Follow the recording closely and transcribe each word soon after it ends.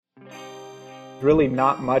really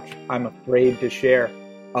not much I'm afraid to share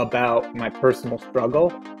about my personal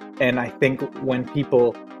struggle. And I think when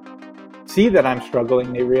people see that I'm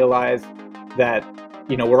struggling, they realize that,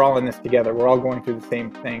 we're all in this together. We're all going through the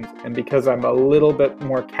same things. And because I'm a little bit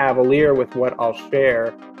more cavalier with what I'll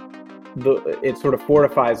share, it sort of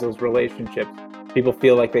fortifies those relationships. People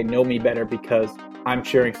feel like they know me better because I'm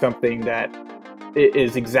sharing something that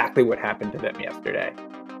is exactly what happened to them yesterday.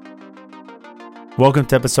 Welcome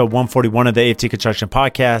to episode 141 of the AFT Construction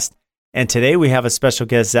Podcast. And today we have a special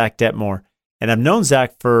guest, Zach Detmore. And I've known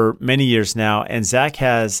Zach for many years now, and Zach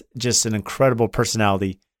has just an incredible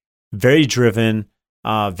personality, very driven,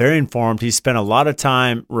 very informed. He spent a lot of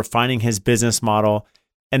time refining his business model.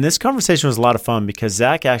 And this conversation was a lot of fun because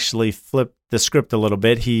Zach actually flipped the script a little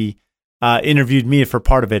bit. He interviewed me for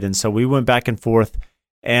part of it. And so we went back and forth.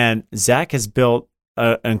 And Zach has built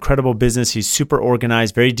an incredible business. He's super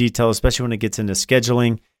organized, very detailed, especially when it gets into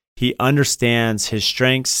scheduling. He understands his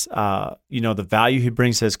strengths, the value he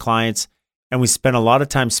brings to his clients. And we spent a lot of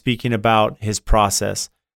time speaking about his process,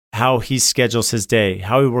 how he schedules his day,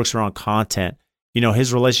 how he works around content,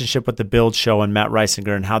 his relationship with the Build Show and Matt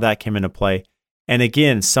Reisinger and how that came into play. And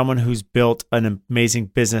again, someone who's built an amazing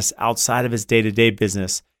business outside of his day-to-day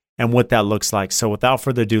business and what that looks like. So without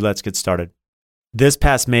further ado, let's get started. This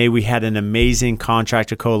past May, we had an amazing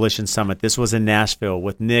Contractor Coalition Summit. This was in Nashville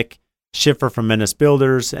with Nick Schiffer from Menace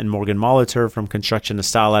Builders and Morgan Molitor from Construction to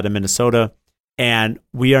Style out of Minnesota. And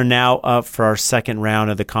we are now up for our second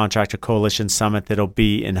round of the Contractor Coalition Summit that'll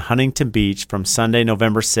be in Huntington Beach from Sunday,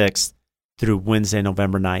 November 6th through Wednesday,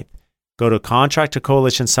 November 9th. Go to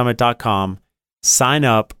contractorcoalitionsummit.com, sign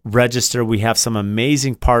up, register. We have some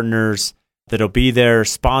amazing partners that'll be there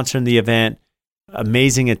sponsoring the event,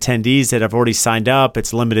 amazing attendees that have already signed up.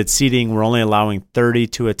 It's limited seating. We're only allowing 30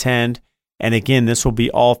 to attend. And again, this will be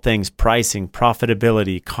all things pricing,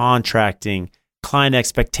 profitability, contracting, client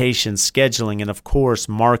expectations, scheduling, and of course,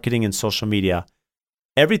 marketing and social media.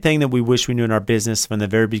 Everything that we wish we knew in our business from the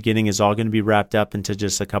very beginning is all going to be wrapped up into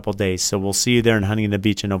just a couple days. So we'll see you there in Huntington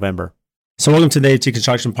Beach in November. So welcome to the AFT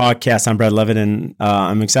Construction Podcast. I'm Brad Levitt, and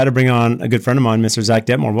I'm excited to bring on a good friend of mine, Mr. Zach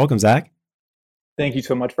Detmore. Welcome, Zach. Thank you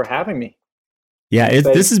so much for having me. Yeah,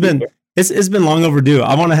 it's been long overdue.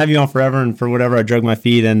 I want to have you on forever and for whatever I drug my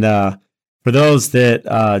feet. And for those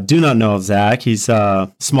that do not know of Zach, he's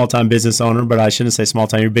a small-time business owner, but I shouldn't say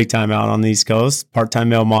small-time. You're big-time out on the East Coast, part-time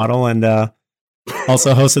male model, and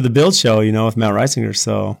also host of the Build Show, with Matt Reisinger.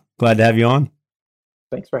 So glad to have you on.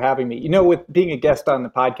 Thanks for having me. With being a guest on the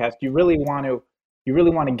podcast, you really want to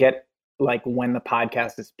get like when the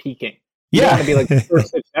podcast is peaking. You want to be like the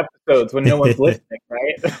first 6 episodes when no one's listening,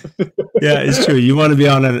 right? Yeah, it's true. You want to be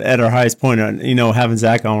on at our highest point. Having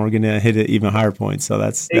Zach on, we're going to hit an even higher point. So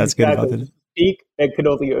that's good about it. Peak, it could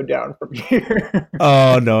only go down from here.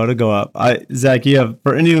 Oh no, it'll go up. Zach, you have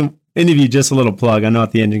for any of you just a little plug. I know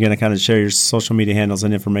at the end you're going to kind of share your social media handles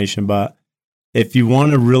and information, but if you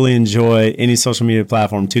want to really enjoy any social media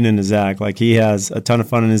platform, tune into Zach. Like he has a ton of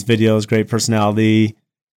fun in his videos, great personality.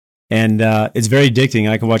 And it's very addicting.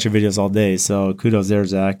 I can watch your videos all day. So kudos there,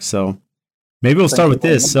 Zach. So maybe we'll start with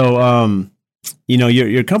this. So,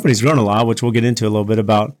 your company's grown a lot, which we'll get into a little bit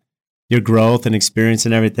about your growth and experience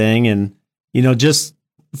and everything. And, just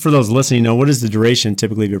for those listening, what is the duration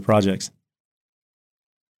typically of your projects?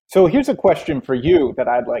 So here's a question for you that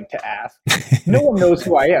I'd like to ask. No one knows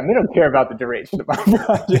who I am. They don't care about the duration of my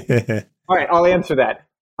project. All right, I'll answer that.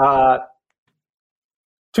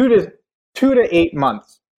 2 to 8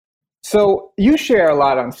 months. So you share a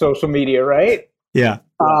lot on social media, right? Yeah.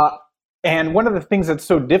 And one of the things that's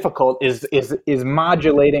so difficult is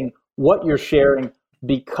modulating what you're sharing,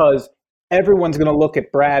 because everyone's going to look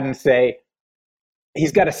at Brad and say,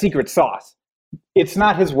 he's got a secret sauce. It's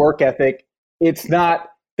not his work ethic. It's not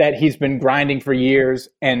that he's been grinding for years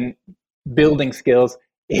and building skills.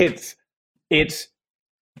 It's his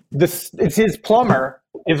plumber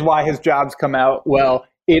is why his jobs come out well.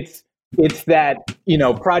 It's that,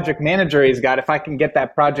 project manager he's got. If I can get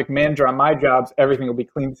that project manager on my jobs, everything will be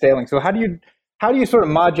clean sailing. So how do you sort of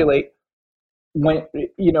modulate when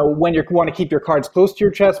you want to keep your cards close to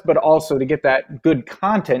your chest, but also to get that good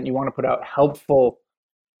content, you want to put out helpful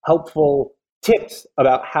tips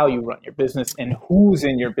about how you run your business and who's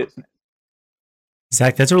in your business?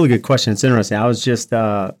 Zach, that's a really good question. It's interesting. I was just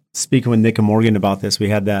speaking with Nick and Morgan about this. We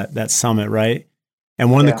had that summit, right?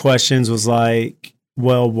 And one of the questions was like,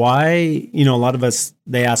 well, why, a lot of us,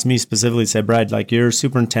 they asked me specifically, said, Brad, like your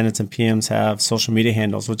superintendents and PMs have social media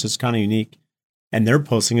handles, which is kind of unique. And they're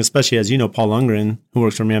posting, especially as Paul Lundgren, who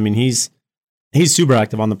works for me. I mean, he's He's super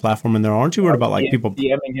active on the platform, and there aren't you worried about like people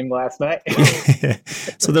DMing him last night?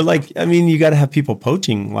 So they're like, I mean, you got to have people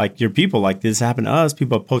poaching like your people. Like this happened to us.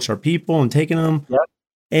 People have poached our people and taken them. Yep.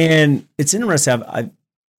 And it's interesting. I've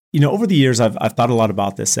over the years, I've thought a lot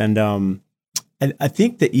about this, and I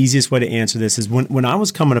think the easiest way to answer this is when I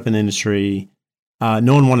was coming up in the industry,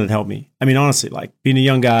 no one wanted to help me. I mean, honestly, like being a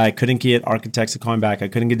young guy, I couldn't get architects to call me back. I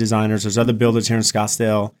couldn't get designers. There's other builders here in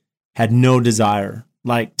Scottsdale, had no desire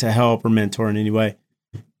like to help or mentor in any way.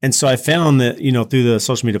 And so I found that, through the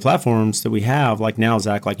social media platforms that we have, like now,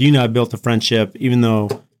 Zach, like you and I built a friendship, even though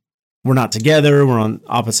we're not together, we're on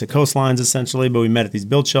opposite coastlines essentially, but we met at these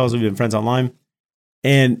build shows. We've been friends online.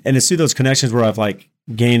 And it's through those connections where I've like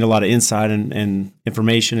gained a lot of insight and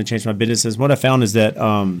information and changed my businesses. What I found is that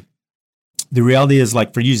the reality is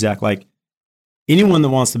like for you, Zach, like anyone that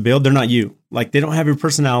wants to build, they're not you. Like they don't have your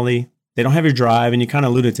personality, they don't have your drive, and you kind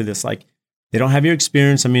of alluded to this, like they don't have your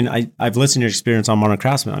experience. I mean, I've listened to your experience on Modern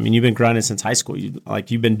Craftsman. I mean, you've been grinding since high school.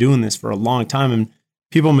 You've been doing this for a long time, and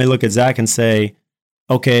people may look at Zach and say,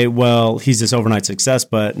 okay, well, he's this overnight success,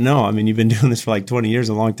 but no, I mean, you've been doing this for like 20 years,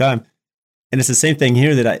 a long time. And it's the same thing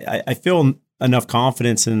here that I feel enough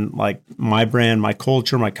confidence in like my brand, my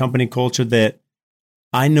culture, my company culture, that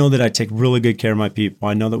I know that I take really good care of my people.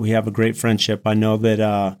 I know that we have a great friendship. I know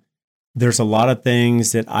that there's a lot of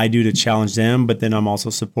things that I do to challenge them, but then I'm also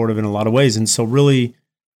supportive in a lot of ways. And so really,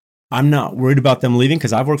 I'm not worried about them leaving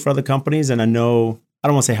because I've worked for other companies and I know, I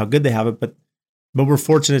don't want to say how good they have it, but we're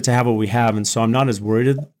fortunate to have what we have. And so I'm not as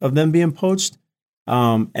worried of them being poached.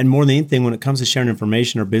 And more than anything, when it comes to sharing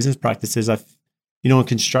information or business practices, in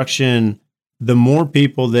construction, the more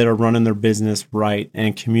people that are running their business right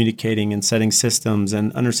and communicating and setting systems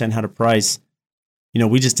and understand how to price,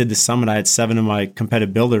 we just did this summit. I had 7 of my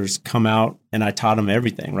competitive builders come out and I taught them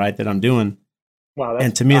everything, right, that I'm doing. Wow.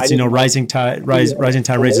 And to me, it's, rising tide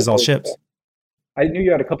raises all ships. I knew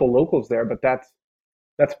you had a couple locals there, but that's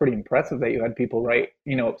pretty impressive that you had people write,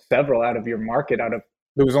 several out of your market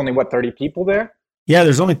there was only 30 people there? Yeah,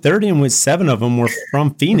 there's only 30, and with 7 of them were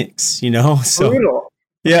from Phoenix, so brutal.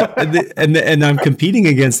 Yeah. And I'm competing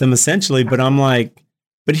against them essentially, but I'm like,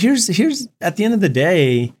 but here's at the end of the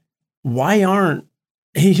day, when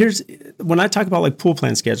I talk about like pool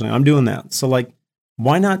plan scheduling, I'm doing that. So like,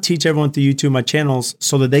 why not teach everyone through YouTube, my channels,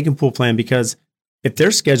 so that they can pool plan? Because if they're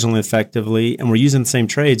scheduling effectively and we're using the same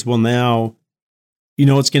trades, well, now,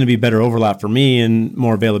 it's going to be better overlap for me and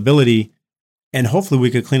more availability. And hopefully we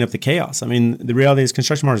could clean up the chaos. I mean, the reality is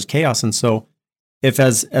construction market is chaos. And so if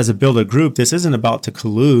as a builder group, this isn't about to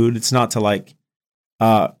collude, it's not to like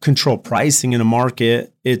control pricing in a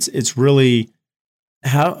market. It's really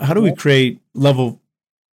how do we create level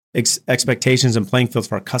expectations and playing fields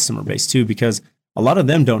for our customer base too? Because a lot of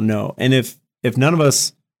them don't know. And if none of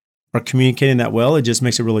us are communicating that well, it just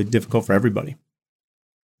makes it really difficult for everybody.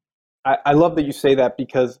 I love that you say that,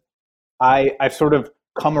 because I've sort of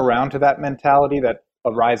come around to that mentality that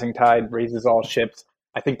a rising tide raises all ships.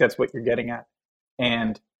 I think that's what you're getting at.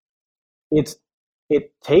 And it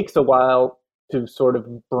takes a while to sort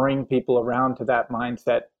of bring people around to that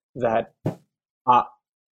mindset that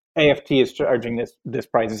AFT is charging this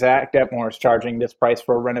price, Zach Detmore is charging this price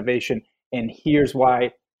for a renovation, and here's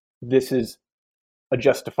why this is a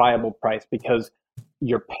justifiable price, because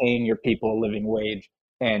you're paying your people a living wage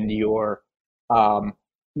and you're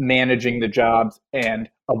managing the jobs and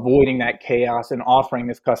avoiding that chaos and offering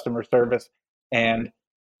this customer service. And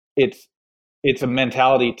it's a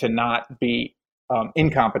mentality to not be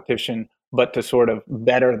in competition, but to sort of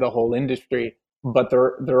better the whole industry. But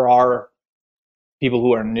there are people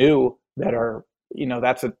who are new that are,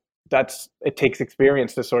 it takes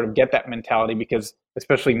experience to sort of get that mentality, because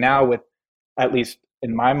especially now with, at least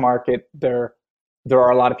in my market, there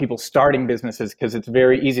are a lot of people starting businesses because it's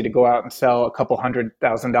very easy to go out and sell a couple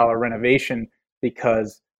 $100,000 renovation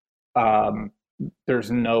because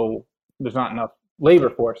there's not enough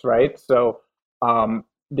labor force, right? So the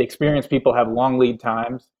experienced people have long lead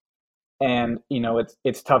times, and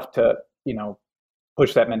it's tough to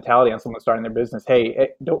push that mentality on someone starting their business. Hey,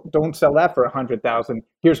 don't sell that for $100,000.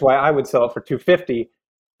 Here's why I would sell it for $250,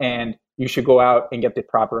 and you should go out and get the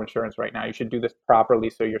proper insurance right now. You should do this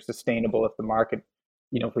properly so you're sustainable if the market,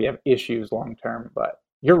 if we have issues long term. But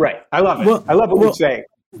you're right. I love it. Well, I love what you're saying.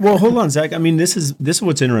 Well, hold on, Zach. I mean, this is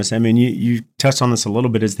what's interesting. I mean, you touched on this a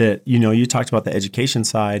little bit, is that, you talked about the education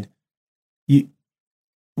side.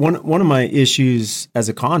 One of my issues as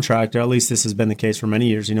a contractor, at least this has been the case for many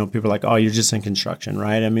years, people are like, oh, you're just in construction,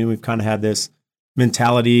 right? I mean, we've kind of had this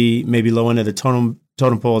mentality, maybe low end of the totem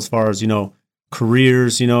pole as far as,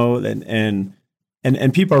 careers, and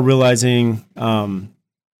people are realizing,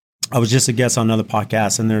 I was just a guest on another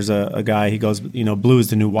podcast, and there's a guy, he goes, blue is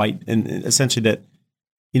the new white. And essentially that,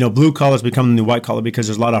 blue collar's become the new white collar because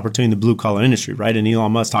there's a lot of opportunity in the blue collar industry, right? And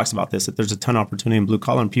Elon Musk talks about this, that there's a ton of opportunity in blue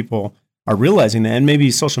collar, and people are realizing that. And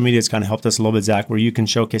maybe social media has kind of helped us a little bit, Zach, where you can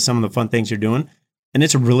showcase some of the fun things you're doing. And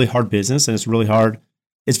it's a really hard business, and it's really hard.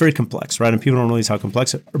 It's very complex, right? And people don't realize how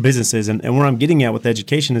complex our business is. And where I'm getting at with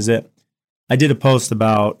education is that I did a post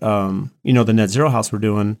about, the net zero house we're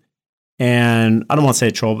doing. And I don't want to say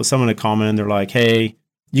a troll, but someone had commented, and they're like, hey,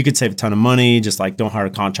 you could save a ton of money. Just like, don't hire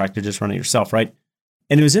a contractor, just run it yourself, right?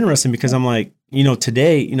 And it was interesting because I'm like,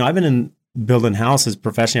 today, I've been in building houses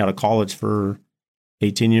professionally out of college for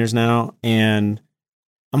 18 years now. And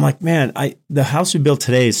I'm like, man, the house we built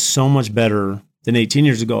today is so much better than 18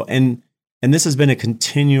 years ago. And this has been a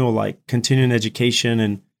continuing education.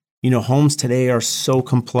 And, homes today are so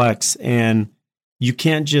complex, and you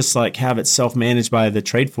can't just like have it self-managed by the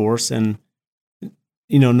trade force. And,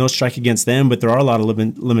 no strike against them, but there are a lot of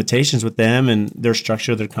limitations with them and their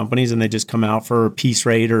structure of their companies, and they just come out for a piece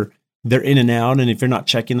rate, or they're in and out. And if you're not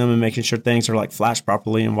checking them and making sure things are like flashed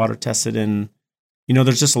properly and water tested, and,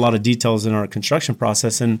 there's just a lot of details in our construction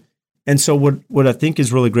process. And so what I think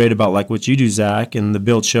is really great about like what you do, Zach, and the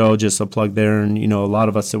Build Show, just a plug there. And, a lot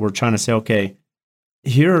of us that we're trying to say, okay,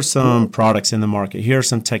 here are some products in the market. Here are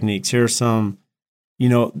some techniques. Here are some,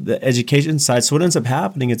 the education side. So what ends up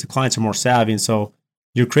happening is the clients are more savvy. And so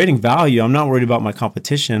you're creating value. I'm not worried about my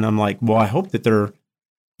competition. I'm like, well, I hope that they're,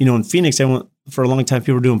 in Phoenix, for a long time,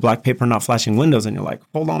 people were doing black paper, not flashing windows. And you're like,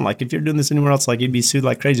 hold on, like if you're doing this anywhere else, like you'd be sued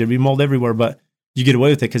like crazy. There'd be mold everywhere, but you get away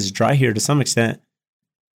with it because it's dry here to some extent.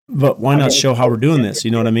 But why not show how we're doing this?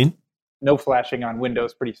 You know what I mean? No flashing on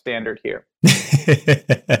windows, pretty standard here.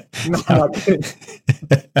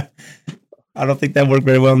 I don't think that worked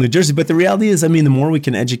very well in New Jersey. But the reality is, the more we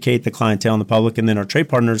can educate the clientele and the public and then our trade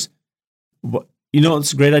partners,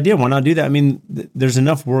 it's a great idea. Why not do that? There's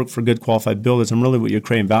enough work for good qualified builders, and really what you're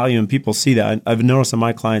creating value, and people see that. I've noticed that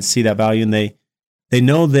my clients see that value, and they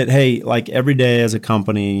know that, hey, like every day as a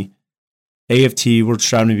company, AFT, we're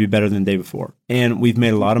striving to be better than the day before. And we've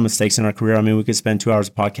made a lot of mistakes in our career. We could spend 2 hours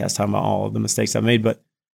of podcast talking about all of the mistakes I've made, but,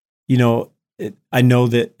 I know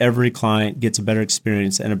that every client gets a better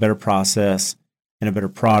experience and a better process and a better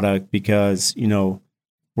product because,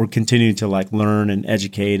 we're continuing to like learn and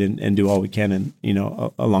educate and do all we can and,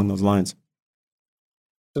 along those lines.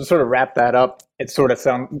 To sort of wrap that up, it sort of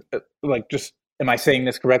sounds like, just, am I saying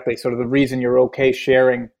this correctly? Sort of the reason you're okay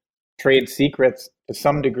sharing trade secrets to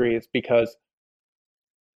some degree is because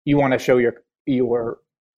you want to show your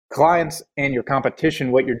clients and your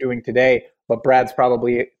competition what you're doing today, but Brad's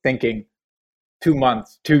probably thinking 2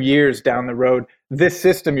 months, 2 years down the road, this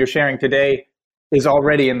system you're sharing today is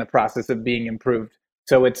already in the process of being improved.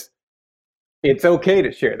 So it's okay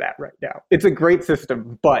to share that right now. It's a great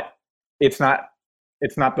system, but it's not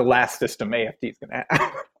the last system AFT is going to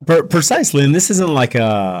have. Precisely. And this isn't like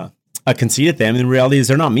a conceit at them. And the reality is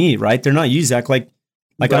they're not me, right? They're not you, Zach. Like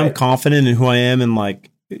right. I'm confident in who I am and like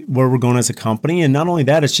where we're going as a company. And not only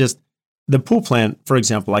that, it's just the pool plant, for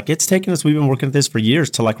example, like it's taken us, we've been working at this for years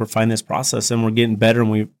to like refine this process, and we're getting better and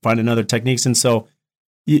we find another techniques. And so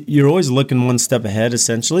you're always looking one step ahead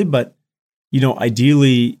essentially, but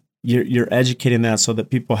ideally you're educating that so that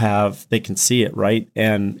people they can see it, right?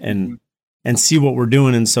 And see what we're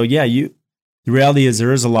doing. And so, the reality is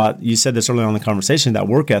there is a lot, you said this earlier on in the conversation, that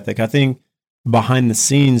work ethic. I think behind the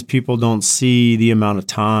scenes, people don't see the amount of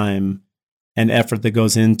time and effort that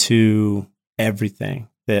goes into everything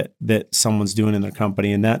that someone's doing in their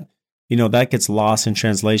company. And that, that gets lost in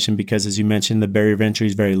translation because, as you mentioned, the barrier of entry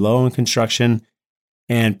is very low in construction,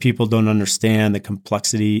 and people don't understand the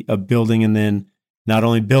complexity of building, and then not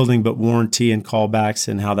only building, but warranty and callbacks,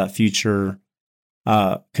 and how that future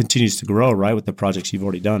continues to grow, right, with the projects you've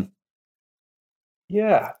already done.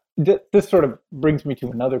 Yeah. This sort of brings me to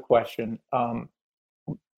another question.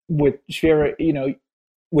 With sharing,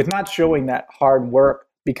 with not showing that hard work,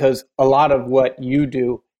 because a lot of what you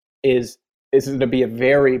do is going to be a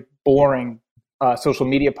very boring social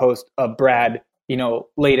media post of Brad,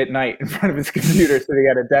 late at night in front of his computer sitting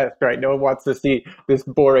at a desk, right? No one wants to see this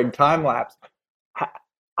boring time lapse.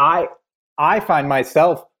 I find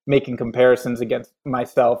myself making comparisons against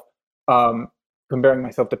myself, comparing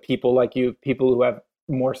myself to people like you, people who have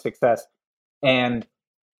more success. And,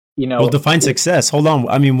 well, define success. Hold on.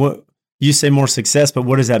 What you say more success, but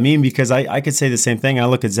what does that mean? Because I could say the same thing. I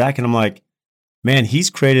look at Zach and I'm like, man, he's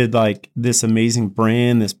created like this amazing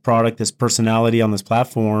brand, this product, this personality on this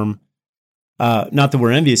platform. Not that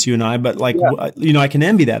we're envious, you and I, but like, I can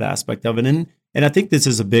envy that aspect of it. And I think this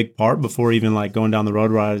is a big part before even like going down the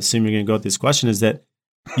road where I assume you're going to go with this question, is that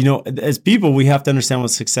as people, we have to understand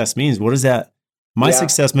what success means. What is that? My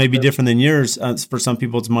success may be different than yours. For some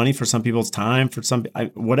people, it's money. For some people, it's time. For some,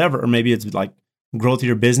 whatever. Or maybe it's like growth of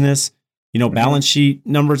your business, balance sheet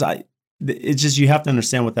numbers. It's just, you have to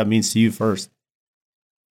understand what that means to you first.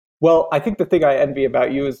 Well, I think the thing I envy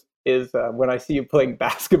about you is when I see you playing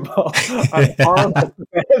basketball. I'm horrible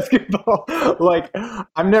at basketball. Like,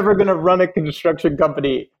 I'm never going to run a construction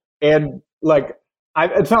company. And like,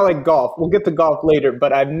 it's not like golf. We'll get to golf later,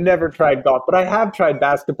 but I've never tried golf. But I have tried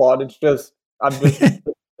basketball, and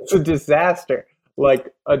it's a disaster,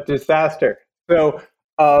 like a disaster. So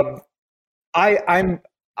I'm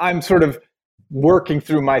sort of working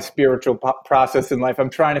through my spiritual process in life.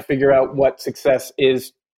 I'm trying to figure out what success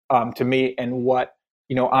is to me, and what,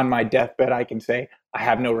 on my deathbed I can say I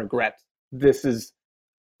have no regrets. This is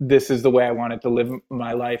the way I wanted to live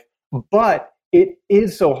my life. But it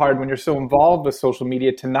is so hard when you're so involved with social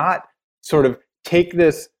media to not sort of take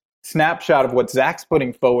this snapshot of what Zach's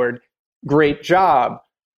putting forward. Great job,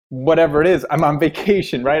 whatever it is. I'm on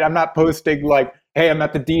vacation, right? I'm not posting like, hey, I'm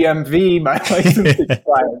at the DMV, my license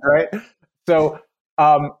expired, right? So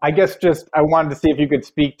I guess just I wanted to see if you could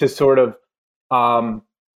speak to sort of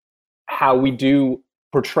how we do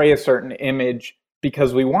portray a certain image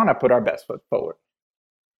because we want to put our best foot forward.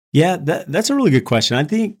 Yeah, that's a really good question. I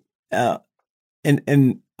think,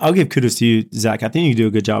 and I'll give kudos to you, Zach. I think you do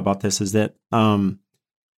a good job about this. Is that, and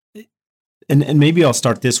maybe I'll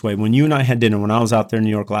start this way. When you and I had dinner, when I was out there in New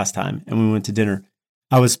York last time, and we went to dinner,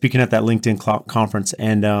 I was speaking at that LinkedIn conference,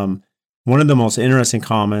 and one of the most interesting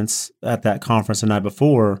comments at that conference the night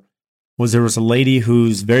before was there was a lady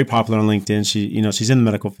who's very popular on LinkedIn. She's in the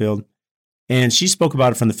medical field, and she spoke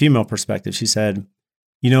about it from the female perspective. She said,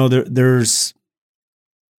 there's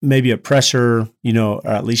maybe a pressure, or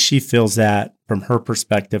at least she feels that from her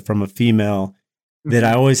perspective, from a female, that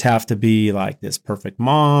I always have to be like this perfect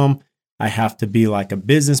mom. I have to be like a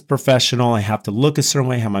business professional. I have to look a certain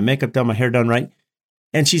way, have my makeup done, my hair done right.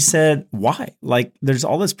 And she said, why? Like, there's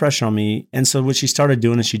all this pressure on me. And so what she started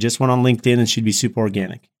doing is she just went on LinkedIn, and she'd be super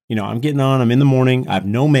organic. I'm getting on, I'm in the morning, I have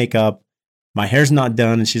no makeup, my hair's not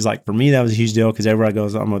done. And she's like, for me, that was a huge deal because everywhere I go,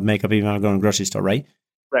 I'm with makeup, even when I go to the grocery store, right?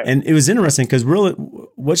 Right. And it was interesting because really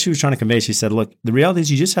what she was trying to convey, she said, look, the reality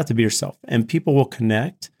is you just have to be yourself, and people will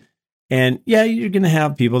connect. And yeah, you're going to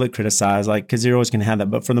have people that criticize, like, because you're always going to have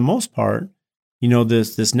that. But for the most part,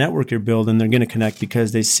 this network you're building, they're going to connect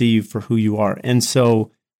because they see you for who you are. And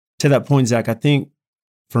so to that point, Zach, I think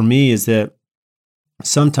for me is that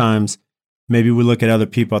sometimes maybe we look at other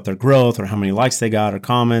people at their growth or how many likes they got or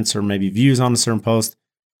comments or maybe views on a certain post.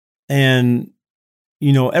 And,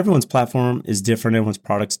 everyone's platform is different. Everyone's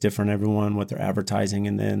product's different. Everyone, what they're advertising,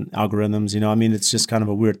 and then algorithms, it's just kind of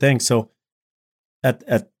a weird thing. So at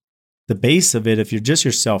the base of it, if you're just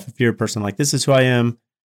yourself, if you're a person like, this is who I am,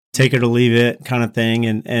 take it or leave it kind of thing.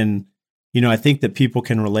 And I think that people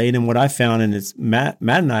can relate. And what I found, and it's Matt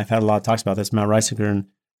and I have had a lot of talks about this, Matt Reisinger, and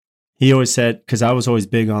he always said, because I was always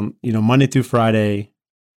big on, Monday through Friday,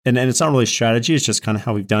 and it's not really strategy, it's just kind of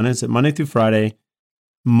how we've done it, is that Monday through Friday,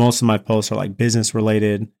 most of my posts are like business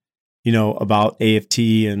related, about AFT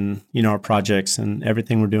and, our projects and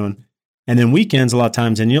everything we're doing. And then weekends, a lot of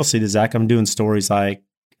times, and you'll see this, Zach, I'm doing stories like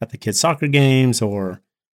at the kids' soccer games or,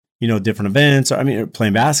 different events, or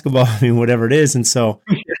playing basketball, whatever it is. And so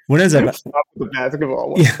when is that?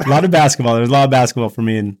 Basketball. Yeah, a lot of basketball. There's a lot of basketball for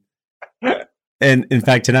me. And in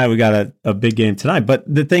fact, tonight we got a big game tonight. But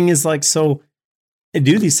the thing is, like, so I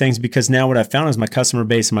do these things because now what I found is my customer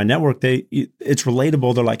base and my network, it's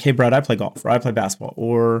relatable. They're like, hey, Brad, I play golf, or I play basketball,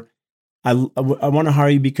 or I want to hire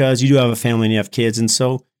you because you do have a family and you have kids. And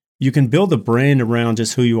so you can build a brand around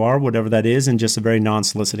just who you are, whatever that is, in just a very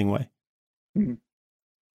non-soliciting way. Mm-hmm.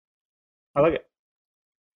 I like it.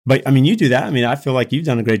 But you do that. I feel like you've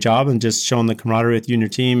done a great job in just showing the camaraderie with you and your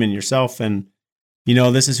team and yourself. And,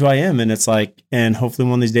 this is who I am. And it's like, and hopefully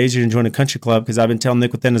one of these days you're going to join a country club, because I've been telling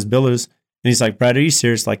Nick within his billers, and he's like, Brad, are you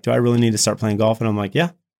serious? Like, do I really need to start playing golf? And I'm like,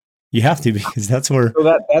 yeah, you have to, because that's where. So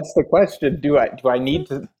that's the question. Do I need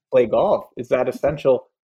to play golf? Is that essential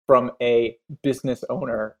from a business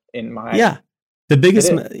owner in my? Yeah. The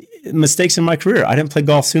biggest mistakes in my career, I didn't play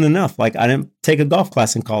golf soon enough. Like, I didn't take a golf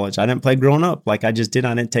class in college. I didn't play growing up. Like, I just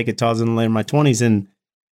didn't. I didn't take it till I was in my 20s. And,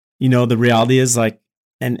 the reality is, like,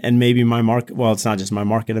 and maybe my market, well, it's not just my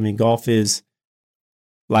market. Golf is,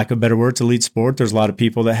 lack of a better word, it's a elite sport. There's a lot of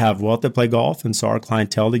people that have wealth that play golf. And so our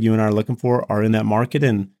clientele that you and I are looking for are in that market.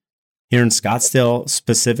 And here in Scottsdale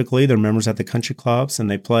specifically, they're members at the country clubs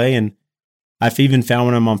and they play. And I've even found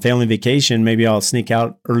when I'm on family vacation, maybe I'll sneak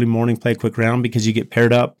out early morning, play a quick round, because you get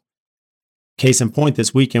paired up. Case in point,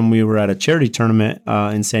 this weekend we were at a charity tournament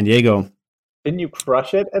in San Diego, Didn't you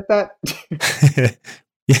crush it at that?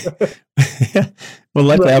 Yeah. Well,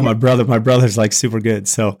 luckily I have my brother. My brother's like super good.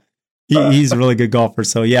 So he's a really good golfer.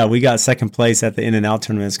 So yeah, we got second place at the In and Out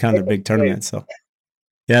tournament. It's kind of their big tournament. So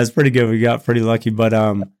yeah, it's pretty good. We got pretty lucky.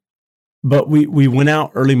 But we went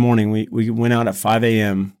out early morning. We went out at 5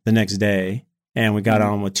 a.m. the next day, and we got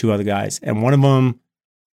on with two other guys. And one of them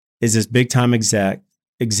is this big time exec,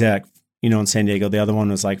 in San Diego. The other one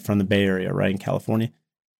was like from the Bay Area, right in California.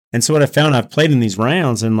 And so what I found, I've played in these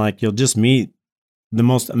rounds, and like you'll just meet the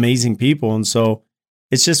most amazing people. And so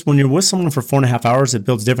it's just when you're with someone for 4.5 hours, it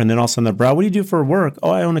builds different. Then all of a sudden, they're, bro, what do you do for work?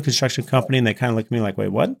 Oh, I own a construction company. And they kind of look at me like, wait,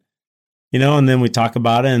 what? And then we talk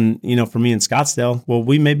about it. And, for me in Scottsdale, well,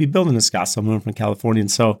 we may be building a Scottsdale, moving from California.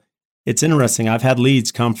 And so it's interesting. I've had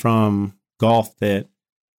leads come from golf that,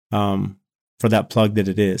 for that plug that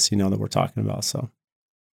it is, that we're talking about. So.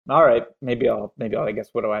 All right. Maybe I'll, I guess,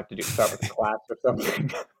 what do I have to do? Start with a class or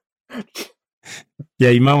something?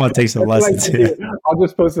 Yeah, you might want to take some lessons. I'll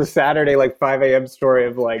just post a Saturday, 5 a.m. story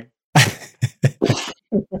of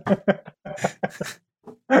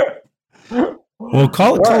Well,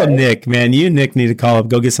 call up Nick, man. You and Nick need to call up.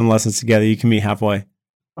 Go get some lessons together. You can meet halfway.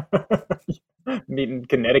 Meet in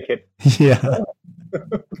Connecticut. Yeah.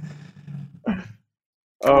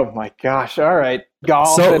 Oh my gosh! All right,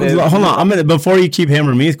 golf. So hold on. Before you keep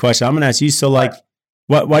hammering me with questions, I'm gonna ask you. So,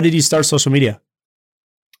 why did you start social media?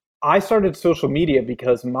 I started social media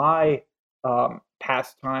because my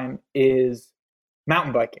pastime is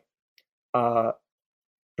mountain biking.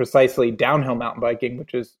 Precisely downhill mountain biking,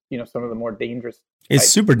 which is, some of the more dangerous. It's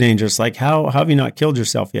super dangerous. How have you not killed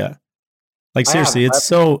yourself yet? Seriously, it's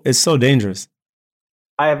so dangerous.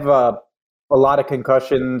 I have a lot of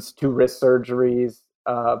concussions, 2 wrist surgeries,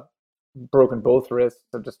 broken both wrists.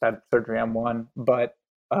 I've just had surgery on one, but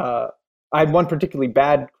I had one particularly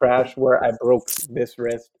bad crash where I broke this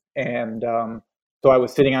wrist, and so I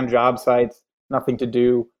was sitting on job sites, nothing to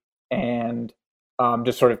do, and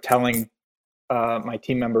just sort of telling my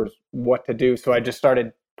team members what to do. So I just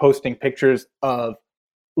started posting pictures of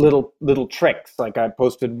little tricks. I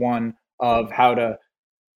posted one of how to,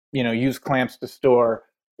 use clamps to store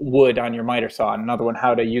wood on your miter saw, and another one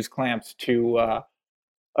how to use clamps to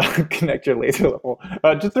connect your laser level.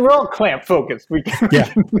 Just we're all clamp focused.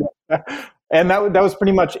 Yeah. And that was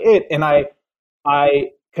pretty much it. And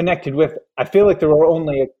I connected with. I feel like there were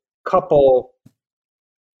only a couple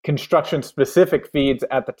construction specific feeds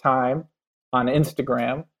at the time on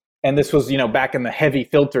Instagram, and this was back in the heavy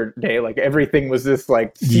filter day. Everything was this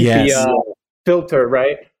sepia filter,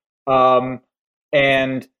 right?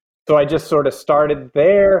 And so I just sort of started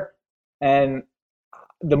there, and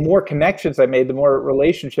the more connections I made, the more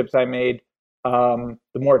relationships I made, the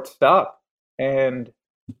more it stuck, and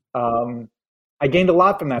I gained a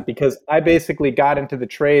lot from that because I basically got into the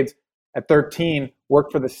trades at 13,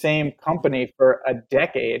 worked for the same company for a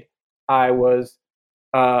decade.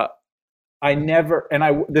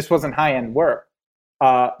 This wasn't high-end work.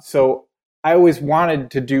 So I always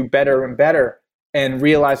wanted to do better and better, and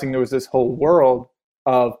realizing there was this whole world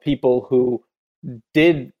of people who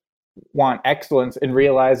did want excellence, and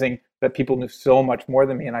realizing that people knew so much more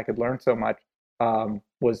than me and I could learn so much,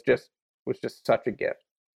 was just such a gift.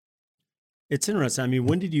 It's interesting. I mean,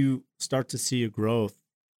 when did you start to see your growth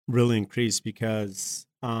really increase? Because,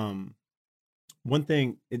 one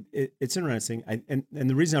thing, it's interesting, and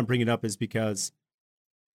the reason I bring it up is because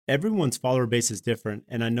everyone's follower base is different,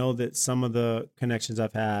 and I know that some of the connections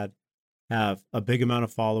I've had have a big amount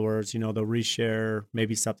of followers. They'll reshare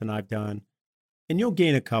maybe something I've done, and you'll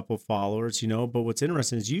gain a couple followers. But what's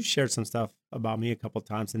interesting is you've shared some stuff about me a couple of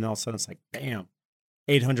times, and all of a sudden it's like, bam,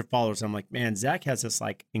 800 followers. I'm like, man, Zach has this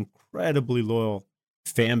incredibly loyal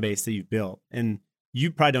fan base that you've built, and you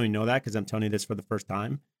probably don't even know that because I'm telling you this for the first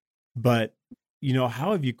time, but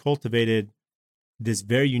how have you cultivated this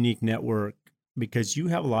very unique network? Because you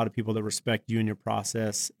have a lot of people that respect you and your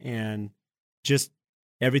process and just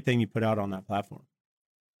everything you put out on that platform.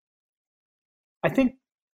 I think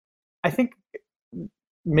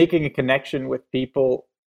making a connection with people.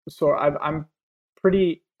 So I'm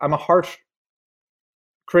a harsh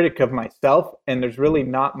critic of myself, and there's really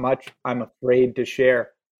not much I'm afraid to share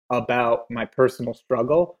about my personal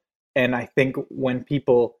struggle. And I think when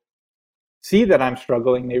people see that I'm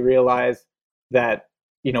struggling, they realize that,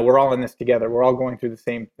 we're all in this together. We're all going through the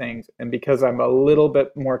same things. And because I'm a little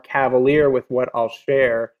bit more cavalier with what I'll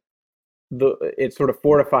share, it sort of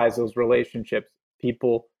fortifies those relationships.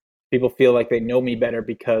 People feel like they know me better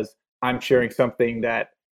because I'm sharing something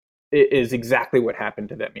that is exactly what happened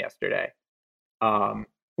to them yesterday.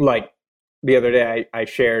 Like the other day, I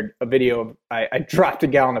shared a video of I dropped a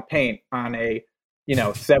gallon of paint on a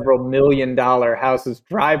several $1 million house's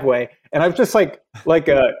driveway. And I was just like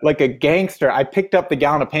a gangster. I picked up the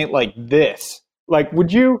gallon of paint like this. Like,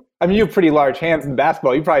 you have pretty large hands in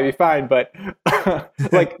basketball. You'd probably be fine, but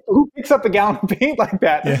like, who picks up a gallon of paint like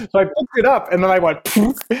that? Yeah. So I picked it up and then I went,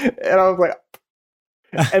 poof, and I was like,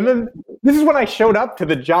 and then this is when I showed up to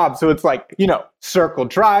the job. So it's like, circle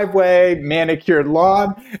driveway, manicured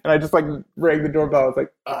lawn. And I just like rang the doorbell. I was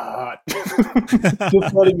like,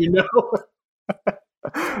 just letting you know.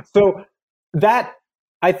 So that,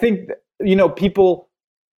 I think,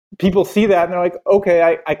 people see that and they're like,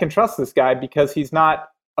 okay, I can trust this guy because he's not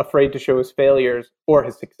afraid to show his failures or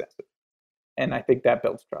his successes. And I think that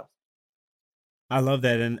builds trust. I love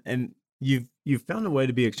that. And you've found a way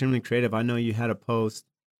to be extremely creative. I know you had a post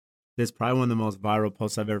that's probably one of the most viral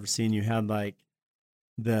posts I've ever seen. You had like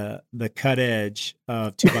the cut edge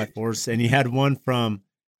of 2x4s, and you had one from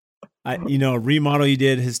a remodel you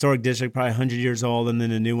did, historic district, probably 100 years old, and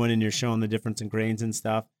then a new one, and you're showing the difference in grains and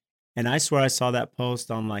stuff. And I swear I saw that post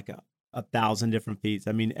on like 1,000 different feeds.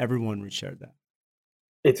 I mean, everyone reshared that.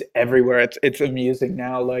 It's everywhere. It's amusing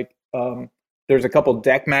now. Like, there's a couple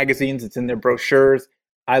deck magazines. It's in their brochures.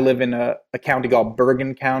 I live in a county called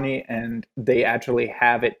Bergen County, and they actually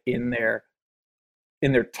have it in their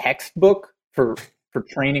textbook for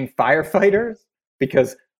training firefighters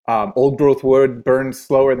because old growth wood burns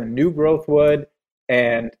slower than new growth wood,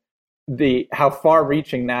 and how far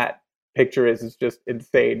reaching that picture is just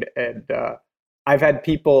insane. And I've said,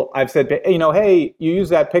 hey, you use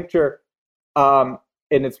that picture, and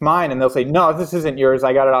it's mine, and they'll say, no, this isn't yours.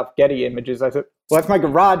 I got it off Getty Images. I said, well, that's my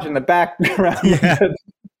garage in the background. Yeah.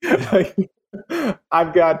 Like,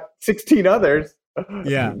 I've got 16 others.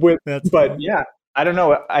 Yeah. But yeah, I don't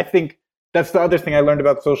know. I think that's the other thing I learned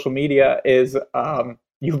about social media is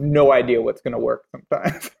you have no idea what's going to work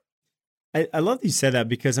sometimes. I love that you said that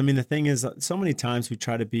because, I mean, the thing is, so many times we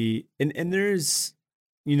try to be, and there's,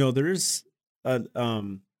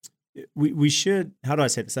 we should, how do I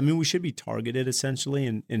say this? I mean, we should be targeted essentially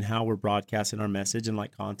in how we're broadcasting our message and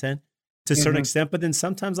like content to a certain extent. But then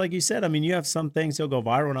sometimes, like you said, I mean, you have some things that'll go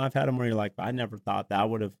viral, and I've had them where you're like, I never thought that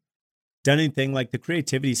would have done anything. Like the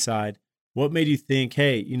creativity side, what made you think,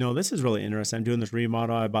 hey, this is really interesting. I'm doing this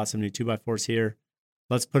remodel. I bought some new 2x4s here.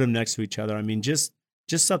 Let's put them next to each other. I mean, just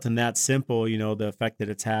something that simple, the effect that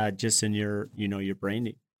it's had just in your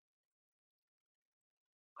branding.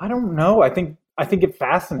 I don't know. I think it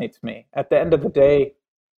fascinates me. At the end of the day,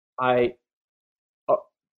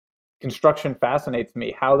 construction fascinates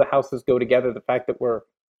me. How the houses go together. The fact that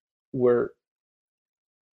we're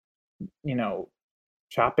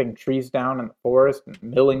chopping trees down in the forest and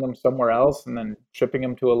milling them somewhere else, and then shipping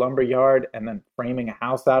them to a lumber yard, and then framing a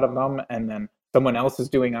house out of them, and then someone else is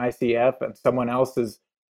doing ICF, and someone else is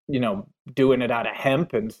doing it out of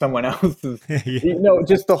hemp, and someone else is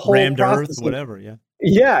just the whole rammed process earth, whatever.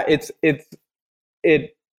 Yeah, it's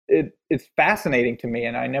fascinating to me,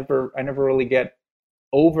 and I never really get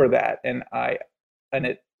over that. And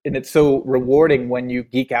it's so rewarding when you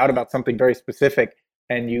geek out about something very specific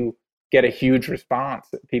and you get a huge response.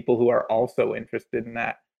 People who are also interested in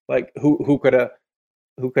that, like who could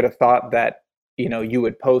have thought that you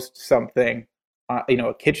would post something,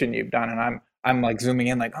 a kitchen you've done, and I'm like zooming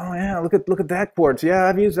in, like, oh yeah, look at that quartz. Yeah,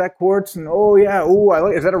 I've used that quartz, and oh yeah, I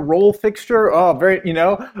like. Is that a roll fixture? Oh, very,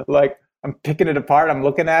 like I'm picking it apart. I'm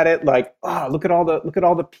looking at it, like, oh, look at all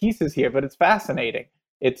the pieces here. But it's fascinating.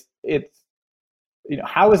 It's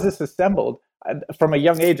how is this assembled? From a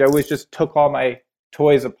young age, I always just took all my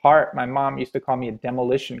toys apart. My mom used to call me a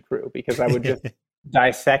demolition crew because I would just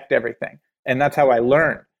dissect everything, and that's how I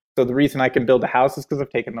learned. So the reason I can build a house is because I've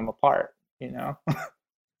taken them apart.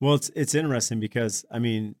 Well, it's interesting because, I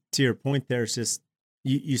mean, to your point there, it's just,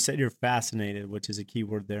 you said you're fascinated, which is a key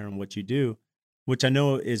word there in what you do, which I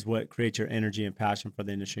know is what creates your energy and passion for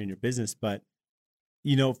the industry and your business. But,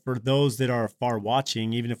 for those that are far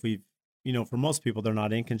watching, even if we've, for most people, they're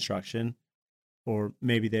not in construction, or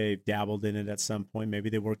maybe they've dabbled in it at some point. Maybe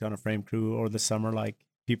they worked on a frame crew or the summer, like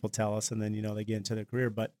people tell us, and then, they get into their career.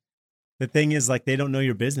 But the thing is, like, they don't know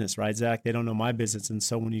your business, right, Zach? They don't know my business. And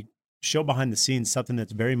so when you show behind the scenes something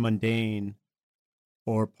that's very mundane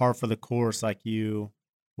or par for the course, like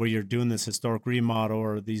where you're doing this historic remodel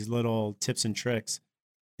or these little tips and tricks,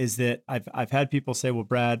 is that I've had people say, well,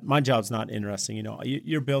 Brad, my job's not interesting.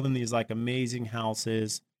 You're building these like amazing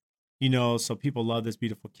houses, so people love this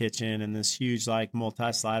beautiful kitchen and this huge like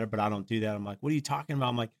multi-slider, but I don't do that. I'm like, what are you talking about?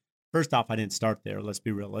 I'm like, first off, I didn't start there. Let's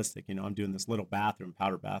be realistic. I'm doing this little bathroom,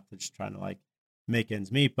 powder bath, just trying to like make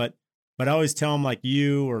ends meet. But I always tell them, like,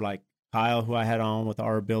 you or like Kyle, who I had on with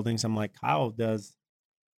our buildings, I'm like, Kyle does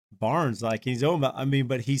barns. Like he's own,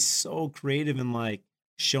 but he's so creative in like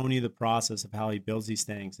showing you the process of how he builds these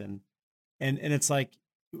things. And it's like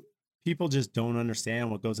people just don't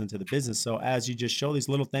understand what goes into the business. So as you just show these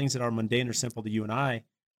little things that are mundane or simple to you and I,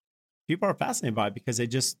 people are fascinated by it because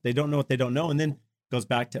they don't know what they don't know. And then goes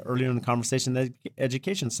back to earlier in the conversation, the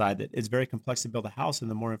education side, that it's very complex to build a house, and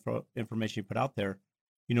the more information you put out there,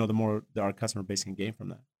 the more our customer base can gain from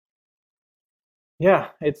that. Yeah,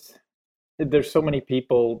 there's so many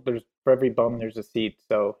people. For every bum there's a seat.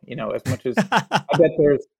 So as much as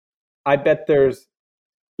I bet there's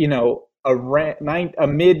a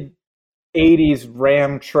mid '80s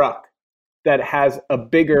Ram truck that has a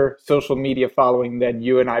bigger social media following than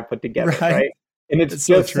you and I put together, right? And it's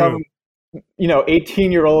just so some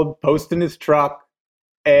 18-year-old posting his truck,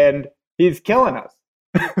 and he's killing us.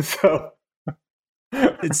 So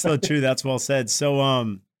it's so true. That's well said.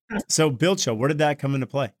 So Build Show, where did that come into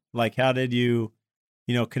play? Like, how did you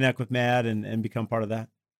connect with Matt and become part of that?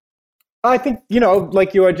 I think,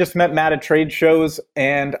 like you, I just met Matt at trade shows,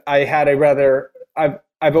 and I had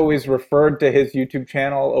I've always referred to his YouTube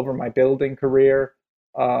channel over my building career,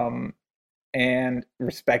 and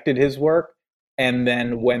respected his work. And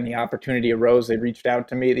then when the opportunity arose, they reached out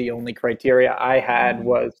to me. The only criteria I had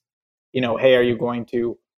was, hey, are you going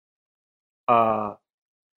to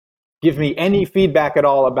give me any feedback at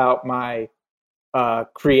all about my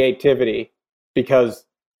creativity? Because,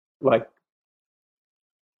 like,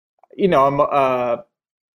 I'm a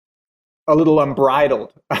little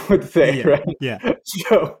unbridled, I would say, right? Yeah.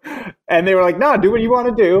 So, and they were like, no, do what you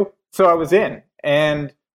want to do. So I was in.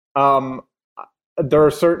 And there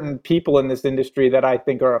are certain people in this industry that I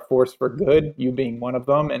think are a force for good, you being one of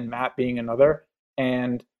them and Matt being another.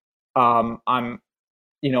 And I'm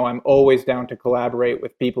always down to collaborate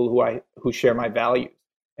with people who share my values.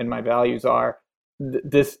 And my values are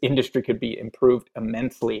this industry could be improved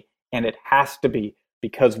immensely. And it has to be,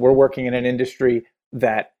 because we're working in an industry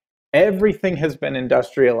that everything has been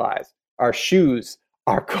industrialized. Our shoes,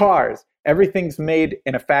 our cars, everything's made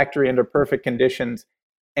in a factory under perfect conditions.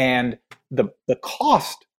 And the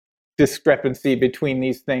cost discrepancy between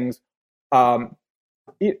these things, like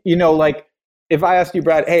if I asked you,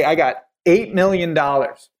 Brad, hey, I got $8 million,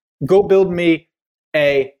 go build me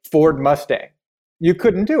a Ford Mustang. You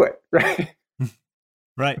couldn't do it, right?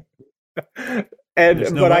 Right. But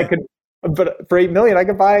for $8 million, I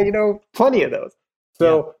could buy, plenty of those.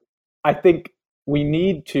 So I think we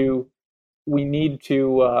need to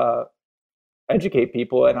educate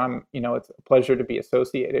people, and it's a pleasure to be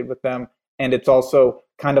associated with them. And it's also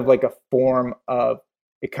kind of like a form of,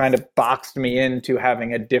 it kind of boxed me into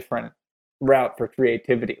having a different route for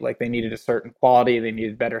creativity. Like, they needed a certain quality, they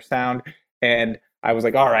needed better sound. And I was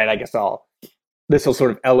like, all right, I guess this will sort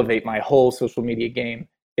of elevate my whole social media game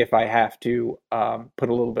if I have to put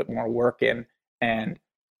a little bit more work in. And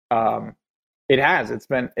it's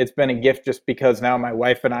been a gift, just because now my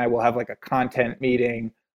wife and I will have like a content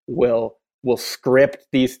meeting. We'll script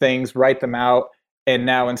these things, write them out. And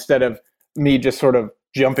now, instead of me just sort of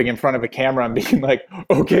jumping in front of a camera and being like,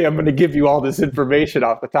 okay, I'm going to give you all this information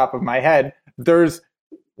off the top of my head,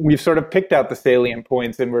 we've sort of picked out the salient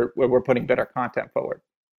points, and we're putting better content forward.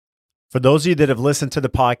 For those of you that have listened to the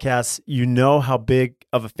podcast, you know how big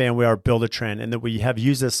of a fan we are of Build-A-Trend, and that we have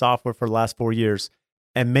used this software for the last 4 years.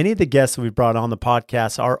 And many of the guests that we brought on the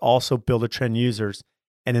podcast are also Build-A-Trend users.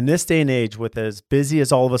 And in this day and age, with as busy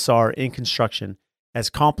as all of us are in construction,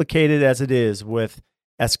 as complicated as it is with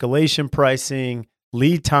escalation pricing,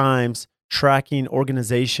 lead times, tracking,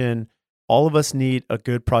 organization, all of us need a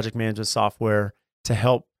good project management software to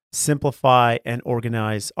help simplify and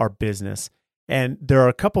organize our business. And there are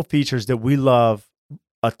a couple features that we love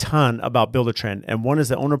a ton about Build-A-Trend. And one is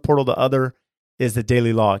the owner portal. The other is the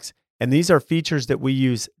daily logs. And these are features that we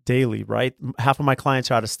use daily, right? Half of my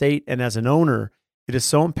clients are out of state. And as an owner, it is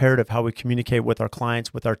so imperative how we communicate with our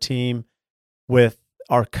clients, with our team, with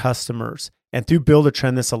our customers. And through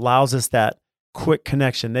Build-A-Trend, this allows us that quick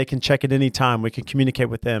connection. They can check at any time. We can communicate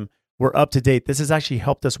with them. We're up to date. This has actually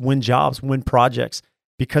helped us win jobs, win projects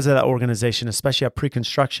because of that organization, especially at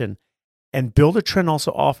pre-construction. And Build-A-Trend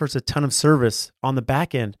also offers a ton of service on the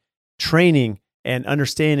back end, training and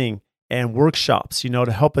understanding and workshops,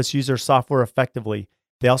 to help us use our software effectively.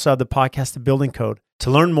 They also have the podcast, The Building Code.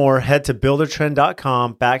 To learn more, head to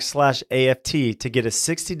buildatrend.com/AFT to get a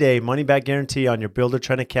 60-day money-back guarantee on your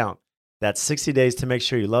Build-A-Trend account. That's 60 days to make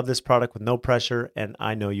sure you love this product with no pressure, and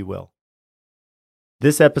I know you will.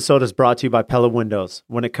 This episode is brought to you by Pella Windows.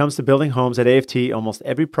 When it comes to building homes at AFT, almost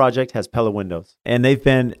every project has Pella Windows. And they've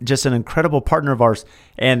been just an incredible partner of ours.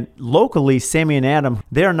 And locally, Sammy and Adam,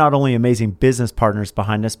 they are not only amazing business partners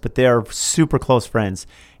behind us, but they are super close friends.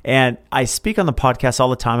 And I speak on the podcast all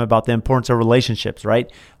the time about the importance of relationships,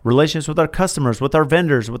 right? Relationships with our customers, with our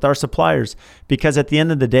vendors, with our suppliers, because at the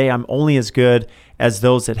end of the day, I'm only as good as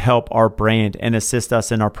those that help our brand and assist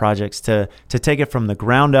us in our projects to take it from the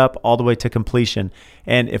ground up all the way to completion.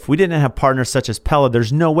 And if we didn't have partners such as Pella,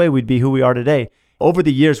 there's no way we'd be who we are today. Over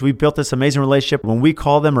the years, we've built this amazing relationship. When we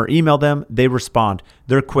call them or email them, they respond.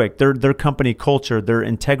 They're quick. Their company culture, their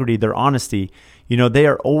integrity, their honesty, they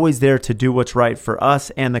are always there to do what's right for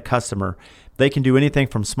us and the customer. They can do anything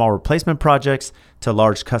from small replacement projects to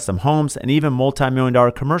large custom homes and even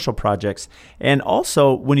multi-million-dollar commercial projects. And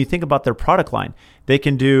also, when you think about their product line, they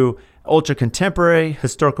can do ultra contemporary,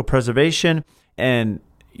 historical preservation, and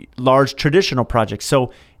large traditional projects.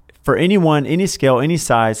 So for anyone, any scale, any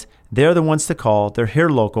size, they're the ones to call. They're here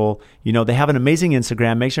local. They have an amazing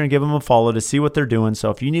Instagram. Make sure and give them a follow to see what they're doing.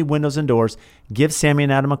 So if you need windows and doors, give Sammy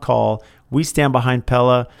and Adam a call. We stand behind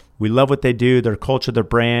Pella. We love what they do, their culture, their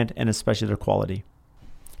brand, and especially their quality.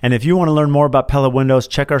 And if you want to learn more about Pella Windows,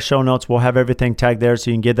 check our show notes. We'll have everything tagged there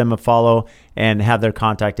so you can give them a follow and have their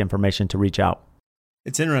contact information to reach out.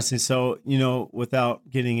 It's interesting. So, without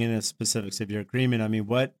getting into specifics of your agreement, I mean,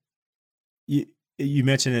 what you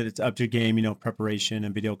mentioned that it's up to your game, preparation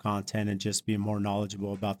and video content and just being more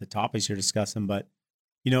knowledgeable about the topics you're discussing. But,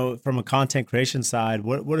 from a content creation side,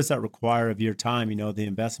 what does that require of your time? The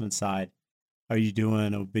investment side. Are you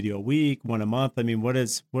doing a video a week, one a month? I mean,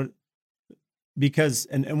 because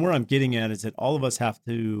where I'm getting at is that all of us have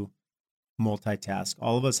to multitask.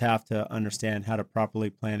 All of us have to understand how to properly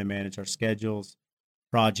plan and manage our schedules,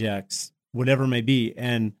 projects, whatever it may be.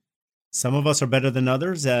 And some of us are better than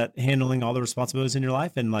others at handling all the responsibilities in your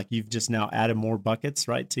life. And like you've just now added more buckets,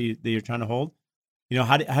 right, that you're trying to hold.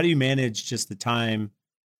 How do you manage just the time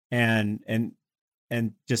and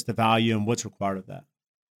just the value and what's required of that?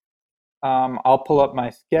 I'll pull up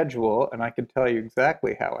my schedule and I can tell you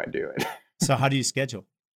exactly how I do it. So how do you schedule?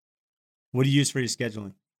 What do you use for your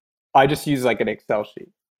scheduling? I just use like an Excel sheet.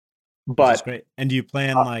 But that's great. And do you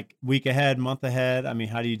plan like week ahead, month ahead? I mean,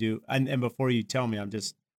 how do you do? And before you tell me, I'm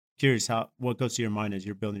just curious what goes to your mind as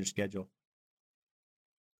you're building your schedule.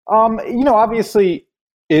 Obviously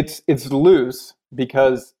it's loose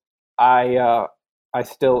because I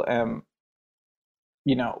still am,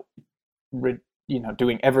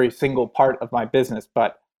 doing every single part of my business.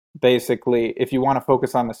 But basically, if you want to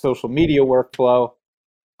focus on the social media workflow,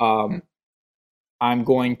 I'm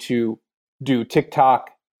going to do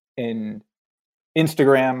TikTok and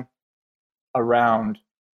Instagram around,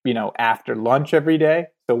 after lunch every day.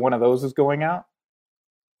 So one of those is going out.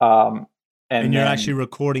 And you're actually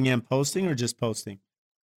recording and posting or just posting?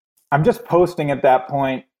 I'm just posting at that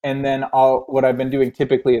point. And then what I've been doing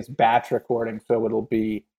typically is batch recording. So it'll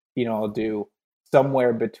be, I'll do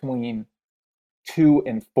somewhere between 2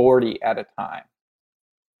 and 40 at a time.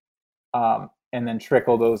 And then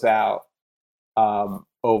trickle those out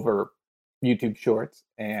over YouTube Shorts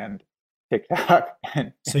and TikTok.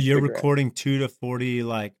 And so you're recording 2 to 40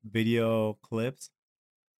 like video clips?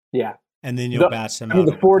 Yeah. And then you'll batch them out.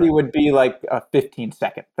 The 40 would be like a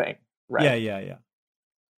 15-second thing, right? Yeah.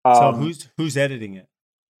 So who's editing it?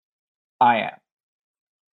 I am.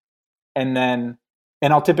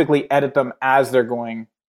 And I'll typically edit them as they're getting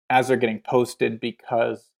posted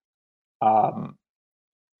because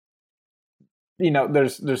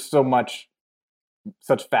there's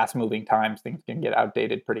such fast moving times, things can get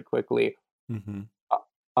outdated pretty quickly. Mm-hmm.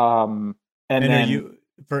 And then are you,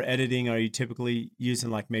 for editing, are you typically using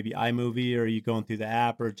like maybe iMovie, or are you going through the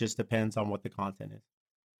app, or it just depends on what the content is?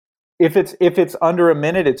 If it's under a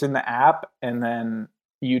minute, it's in the app, and then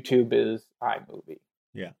YouTube is iMovie.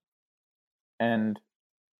 Yeah. And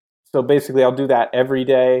so basically I'll do that every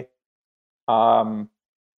day. Or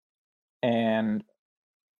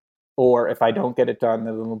if I don't get it done,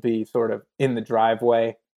 then it'll be sort of in the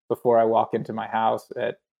driveway before I walk into my house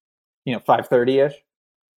at 5:30ish.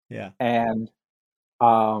 Yeah. And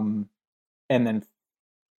then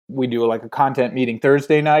we do like a content meeting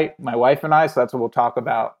Thursday night, my wife and I. So that's what we'll talk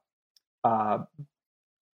about,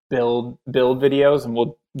 build videos, and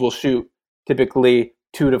we'll shoot typically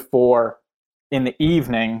 2 to 4 in the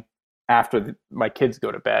evening after my kids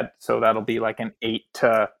go to bed. So that'll be like an 8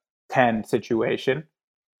 to 10 situation.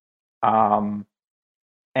 And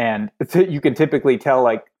you can typically tell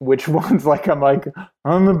like which ones like I'm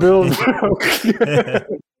the build.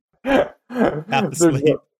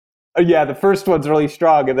 Yeah, the first one's really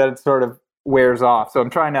strong, and then it sort of wears off. So I'm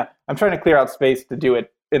trying to clear out space to do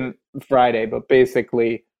it in Friday, but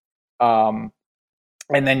basically, and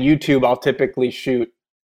then YouTube, I'll typically shoot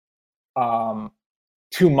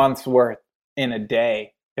 2 months worth in a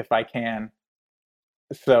day if I can.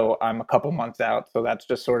 So I'm a couple months out. So that's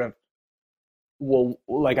just sort of, well,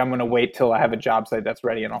 like I'm going to wait till I have a job site that's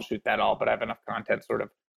ready and I'll shoot that all, but I have enough content sort of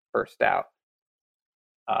first out.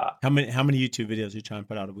 How many YouTube videos are you trying to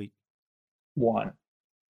put out a week? One.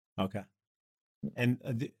 Okay.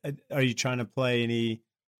 And are you trying to play any,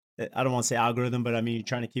 I don't want to say algorithm, but I mean, you're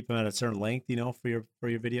trying to keep them at a certain length, for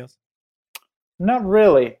your videos? Not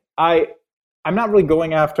really. I'm not really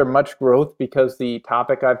going after much growth because the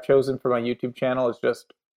topic I've chosen for my YouTube channel is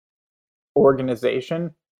just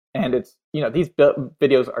organization. And it's, these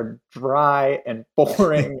videos are dry and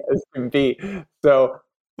boring as can be. So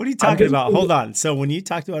what are you talking about? Hold on. So when you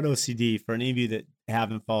talked about OCD, for any of you that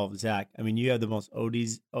haven't followed Zach, I mean, you have the most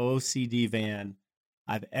OCD van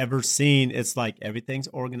I've ever seen. It's like everything's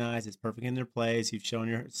organized. It's perfect in their place. You've shown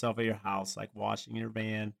yourself at your house, like washing your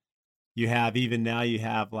van. You have, even now you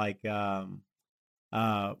have like, why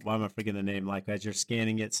am I forgetting the name? Like as you're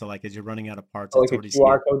scanning it. So like as you're running out of parts, like it's a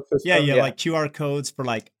already QR code system. Yeah. Like QR codes for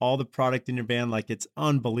like all the product in your van. Like it's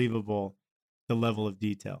unbelievable, the level of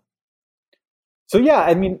detail. So yeah,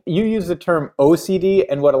 I mean, you use the term OCD,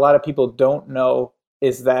 and what a lot of people don't know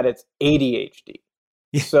is that it's ADHD.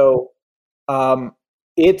 Yeah. So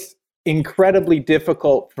it's incredibly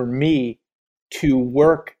difficult for me to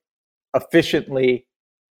work efficiently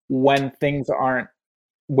when things aren't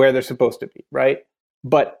where they're supposed to be, right?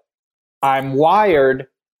 But I'm wired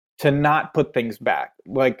to not put things back.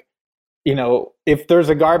 Like, if there's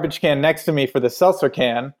a garbage can next to me for the seltzer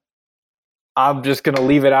can, I'm just going to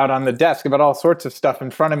leave it out on the desk. I've got all sorts of stuff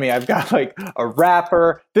in front of me. I've got like a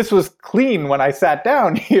wrapper. This was clean when I sat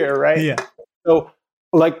down here, right? Yeah. So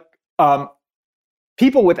like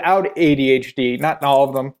people without ADHD, not all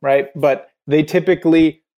of them, right? But they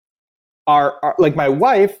typically are like my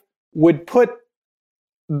wife would put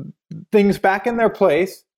things back in their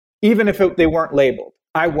place, even if they weren't labeled.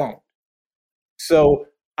 I won't. So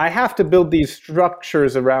I have to build these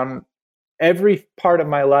structures around every part of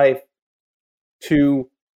my life to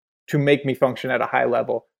make me function at a high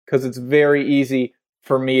level, because it's very easy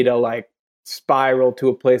for me to like spiral to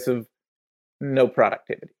a place of no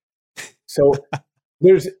productivity. So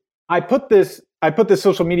I put this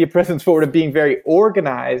social media presence forward of being very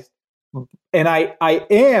organized, and I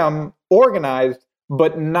am organized,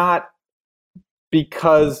 but not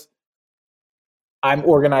because I'm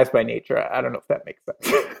organized by nature. I don't know if that makes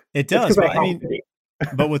sense. It does. Well, I mean,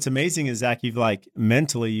 but what's amazing is, Zach, you've like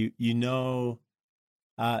mentally, we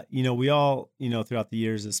all, throughout the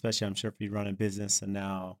years, especially I'm sure if you run a business and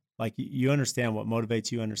now, like you understand what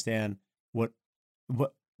motivates you, understand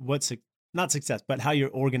what's not success, but how you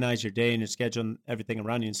organize your day and your schedule and everything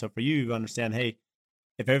around you. And so for you understand, hey,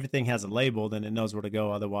 if everything has a label, then it knows where to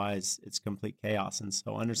go. Otherwise it's complete chaos. And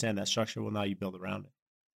so understand that structure will now you build around it.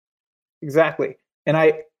 Exactly. And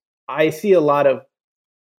I see a lot of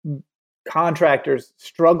contractors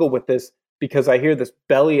struggle with this because I hear this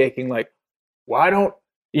belly aching, like, why don't,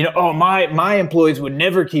 my employees would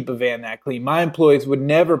never keep a van that clean. My employees would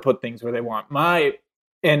never put things where they want.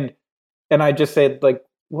 And I just say, like,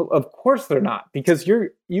 well, of course they're not, because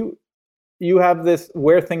you have this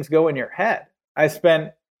where things go in your head. I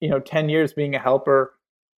spent 10 years being a helper,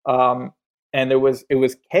 and it was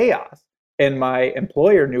chaos, and my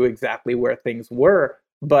employer knew exactly where things were,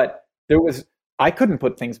 but I couldn't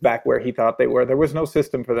put things back where he thought they were. There was no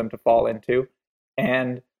system for them to fall into.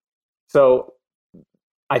 And so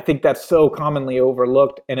I think that's so commonly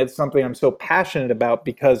overlooked, and it's something I'm so passionate about,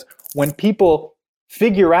 because when people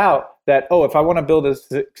figure out that, if I want to build a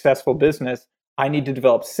successful business, I need to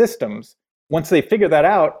develop systems. Once they figure that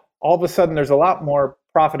out, all of a sudden there's a lot more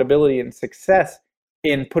profitability and success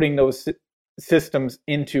in putting those systems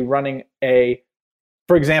into running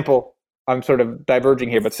for example, I'm sort of diverging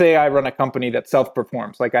here, but say I run a company that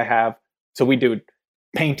self-performs like I have. So we do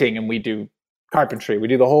painting and we do carpentry. We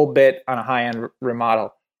do the whole bit on a high-end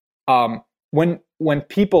remodel. When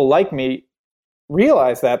people like me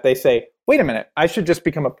realize that, they say, wait a minute, I should just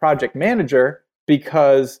become a project manager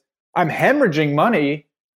because I'm hemorrhaging money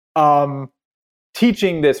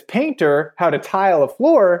teaching this painter how to tile a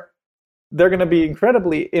floor. They're going to be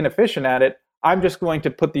incredibly inefficient at it. I'm just going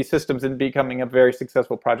to put these systems in becoming a very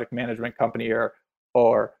successful project management company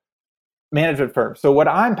or management firm. So what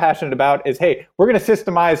I'm passionate about is, hey, we're going to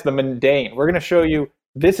systemize the mundane. We're going to show you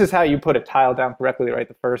this is how you put a tile down correctly right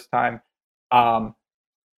the first time,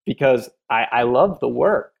 because I love the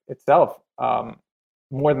work itself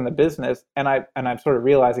more than the business. And I'm sort of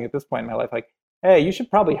realizing at this point in my life, like, hey, you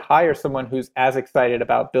should probably hire someone who's as excited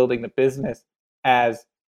about building the business as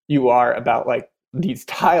you are about like these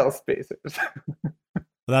tile spaces. Well,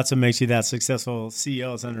 that's what makes you that successful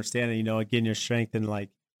CEO, is understanding, again, your strength and like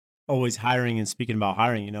always hiring and speaking about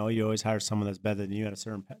hiring, you always hire someone that's better than you at a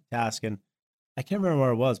certain task. And I can't remember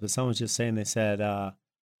where it was, but someone was just saying, they said,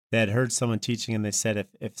 they had heard someone teaching and they said,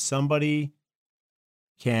 if somebody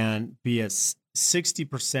can be as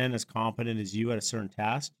 60% as competent as you at a certain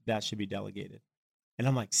task, that should be delegated. And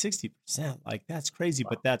I'm like, 60%, like that's crazy,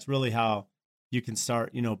 but that's really how you can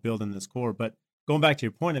start, building this core. But going back to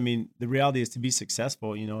your point, I mean, the reality is to be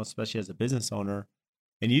successful, especially as a business owner,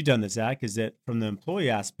 and you've done this, Zach, is that from the employee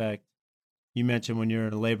aspect, you mentioned when you're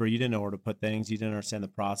in labor, you didn't know where to put things, you didn't understand the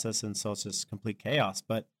process, and so it's just complete chaos.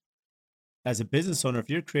 But as a business owner, if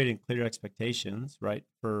you're creating clear expectations, right,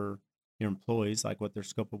 for your employees, like what their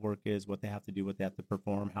scope of work is, what they have to do, what they have to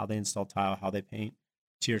perform, how they install tile, how they paint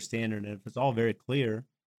to your standard, and if it's all very clear,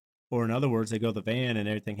 or in other words, they go to the van and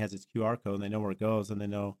everything has its QR code and they know where it goes and they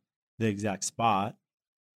know the exact spot,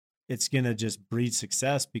 it's going to just breed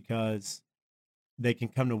success because they can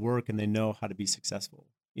come to work and they know how to be successful.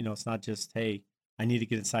 It's not just, hey, I need to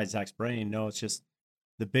get inside Zach's brain. No, it's just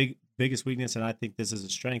the biggest weakness. And I think this is a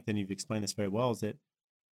strength, and you've explained this very well, is that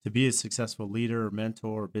to be a successful leader or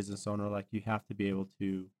mentor or business owner, like you have to be able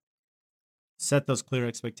to set those clear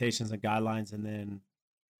expectations and guidelines, and then,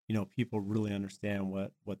 people really understand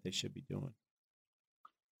what they should be doing.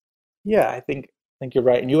 Yeah, I think you're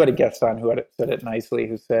right. And you had a guest on who had said it nicely,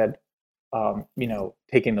 who said,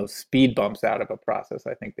 taking those speed bumps out of a process.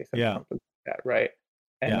 I think they said something like that, right?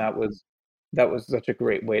 And that was such a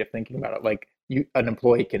great way of thinking about it. Like an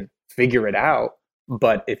employee can figure it out,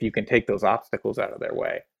 but if you can take those obstacles out of their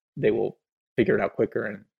way, they will figure it out quicker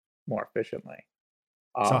and more efficiently.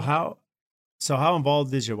 So how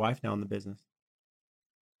involved is your wife now in the business?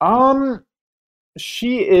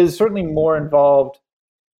 She is certainly more involved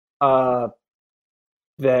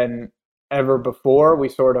than ever before. We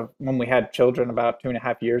sort of, when we had children about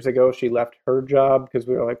 2.5 years ago, she left her job because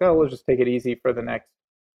we were like, oh, we'll just take it easy for the next,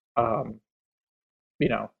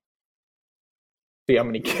 see how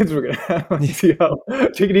many kids we're gonna have. See how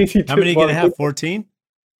take it easy. How many are you gonna have? 14?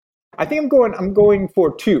 I think I'm going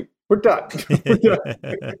for 2. We're done. We're done.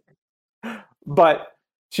 But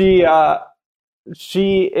she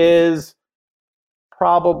is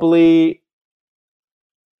probably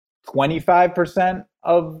 25%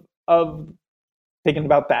 of taking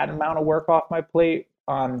about that amount of work off my plate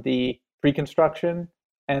on the pre-construction,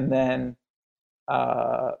 and then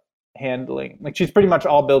handling, like, she's pretty much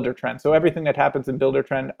all Buildertrend. So everything that happens in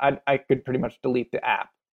Buildertrend, I could pretty much delete the app.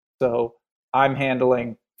 So I'm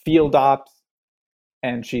handling field ops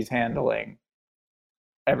and she's handling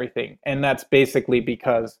everything. And that's basically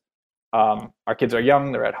because our kids are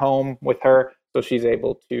young, they're at home with her, so she's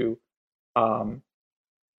able to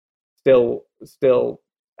still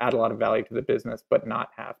add a lot of value to the business, but not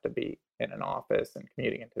have to be in an office and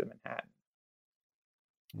commuting into Manhattan.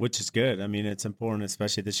 Which is good. I mean, it's important,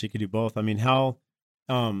 especially that she could do both. I mean, how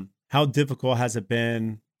difficult has it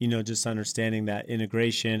been, just understanding that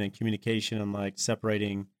integration and communication and like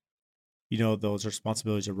separating, those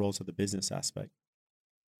responsibilities or roles of the business aspect?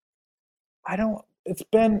 I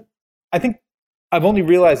think I've only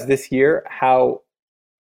realized this year how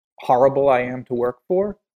horrible I am to work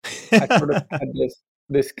for. I sort of had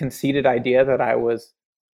this conceited idea that I was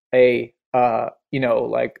a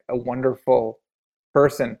wonderful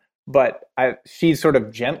person, but she sort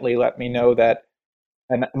of gently let me know that,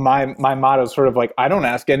 and my motto is sort of like, I don't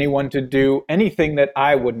ask anyone to do anything that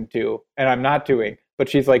I wouldn't do, and I'm not doing. But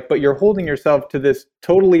she's like, but you're holding yourself to this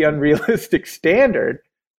totally unrealistic standard.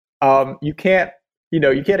 You can't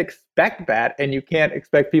expect that, and you can't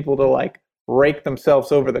expect people to like rake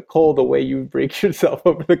themselves over the coal the way you rake yourself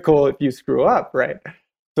over the coal if you screw up, right?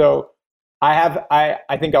 So I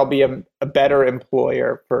think I'll be a better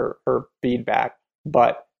employer for her feedback,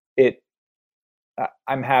 but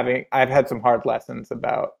I've had some hard lessons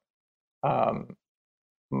about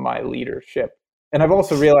my leadership, and I've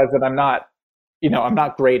also realized that I'm not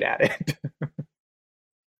great at it.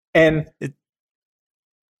 And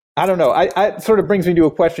I don't know. I sort of brings me to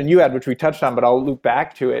a question you had, which we touched on, but I'll loop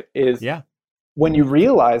back to it. Is when you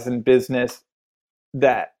realize in business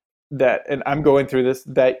that, and I'm going through this,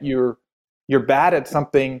 that you're bad at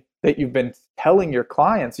something that you've been telling your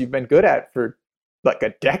clients you've been good at for like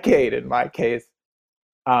a decade in my case.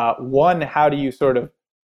 One, how do you sort of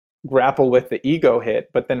grapple with the ego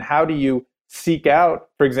hit? But then how do you seek out,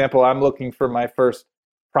 for example, I'm looking for my first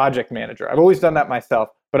project manager. I've always done that myself,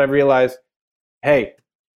 but I realized, hey,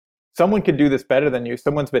 someone could do this better than you.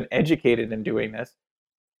 Someone's been educated in doing this.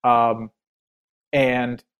 And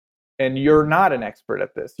you're not an expert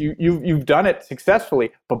at this. You've done it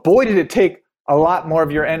successfully, but boy, did it take a lot more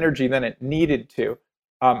of your energy than it needed to.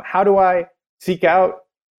 How do I seek out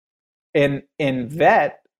and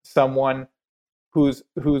vet someone whose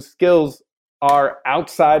skills are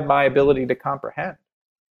outside my ability to comprehend?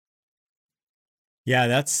 Yeah,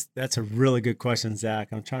 that's a really good question, Zach.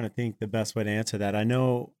 I'm trying to think the best way to answer that. I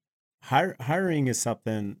know hiring is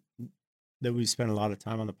something that we spend a lot of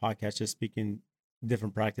time on the podcast, just speaking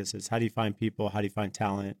different practices. How do you find people? How do you find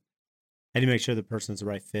talent? How do you make sure the person's the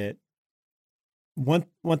right fit? One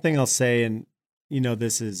thing I'll say, and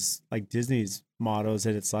this is like Disney's motto, is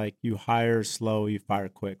that it's like you hire slow, you fire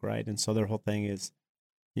quick, right? And so their whole thing is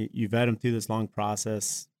you vet them through this long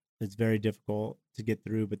process. It's very difficult to get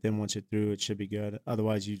through, but then once you're through, it should be good.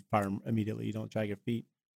 Otherwise, you fire them immediately. You don't drag your feet.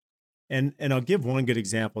 And I'll give one good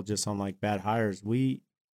example just on like bad hires.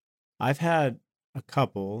 I've had a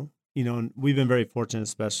couple, and we've been very fortunate,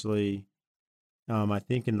 especially I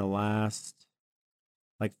think in the last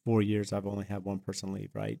like 4 years, I've only had one person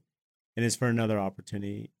leave, right? And it's for another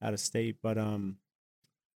opportunity out of state. But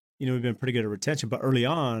we've been pretty good at retention. But early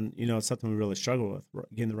on, it's something we really struggle with,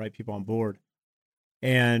 getting the right people on board.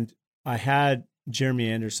 And I had Jeremy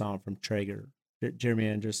Anderson from Traeger, Jeremy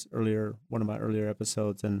Andrus earlier, one of my earlier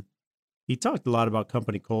episodes, and he talked a lot about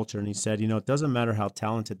company culture. And he said, it doesn't matter how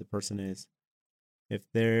talented the person is. If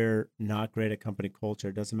they're not great at company culture,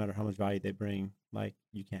 it doesn't matter how much value they bring, like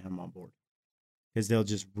you can't have them on board because they'll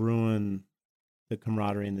just ruin the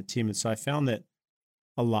camaraderie in the team. And so I found that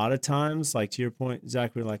a lot of times, like to your point,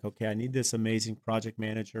 Zach, we're like, okay, I need this amazing project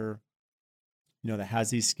manager, that has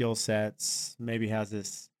these skill sets, maybe has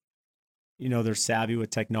this, they're savvy with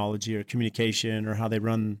technology or communication or how they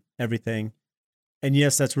run everything. And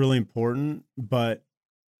yes, that's really important, but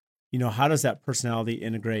how does that personality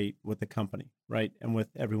integrate with the company, right? And with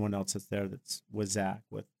everyone else that's there, that's with Zach,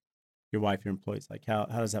 with your wife, your employees, like how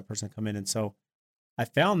does that person come in? And so I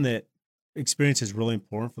found that experience is really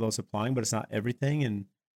important for those applying, but it's not everything.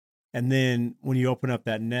 And then when you open up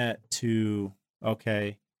that net to,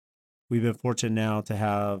 okay, we've been fortunate now to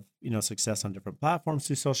have, success on different platforms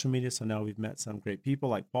through social media. So now we've met some great people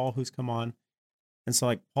like Paul, who's come on. And so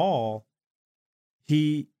like Paul,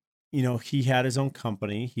 he had his own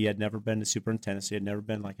company. He had never been a superintendent. So he had never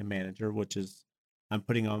been like a manager, which is, I'm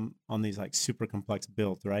putting on these like super complex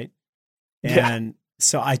builds, right? And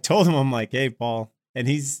so I told him, I'm like, hey, Paul, and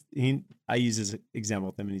I use his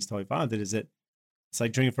example with him and he's totally fine with it, is that it's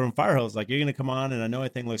like drinking from a fire hose. Like, you're going to come on and I know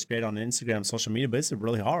everything looks great on Instagram, social media, but it's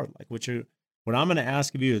really hard. Like what I'm going to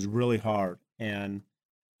ask of you is really hard, and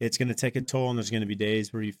it's going to take a toll. And there's going to be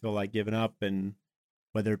days where you feel like giving up, and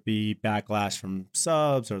whether it be backlash from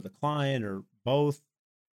subs or the client or both.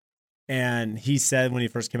 And he said when he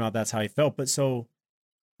first came out, that's how he felt. But so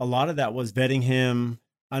a lot of that was vetting him,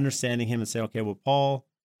 understanding him, and say, okay, well, Paul,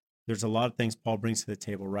 there's a lot of things Paul brings to the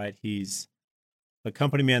table, right? He's a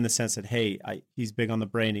company man in the sense that, hey, he's big on the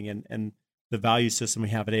branding and the value system we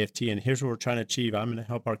have at AFT, and here's what we're trying to achieve. I'm going to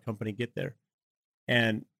help our company get there.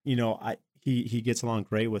 And, he gets along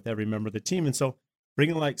great with every member of the team. And so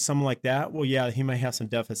bringing like someone like that, well, yeah, he might have some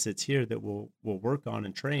deficits here that we'll work on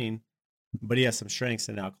and train, but he has some strengths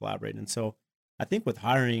to now collaborate. And so I think with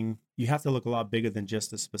hiring, you have to look a lot bigger than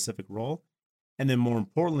just a specific role. And then more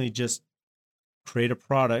importantly, just create a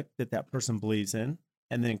product that person believes in,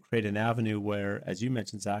 and then create an avenue where, as you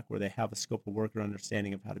mentioned, Zach, where they have a scope of work or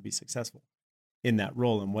understanding of how to be successful in that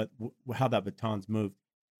role and how that baton's moved.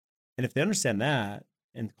 And if they understand that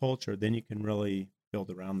and culture, then you can really build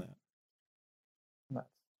around that. That's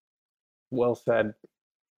well said.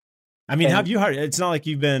 I mean, have you hired? It's not like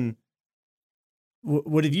you've been.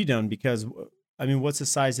 What have you done? Because I mean, what's the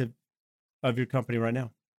size of your company right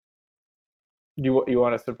now? You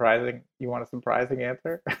want a surprising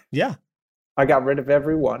answer? Yeah. I got rid of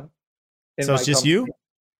everyone. So it's just you?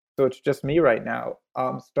 So it's just me right now.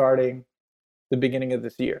 Starting the beginning of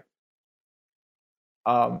this year.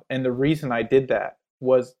 And the reason I did that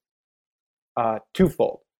was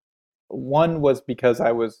twofold. One was because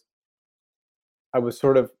I was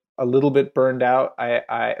sort of a little bit burned out.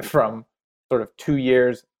 I from sort of 2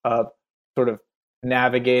 years of sort of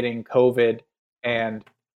navigating COVID and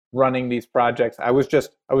running these projects. I was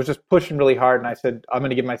just pushing really hard, and I said, I'm going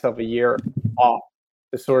to give myself a year off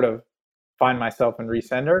to sort of find myself and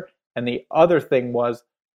recenter. And the other thing was,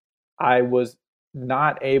 I was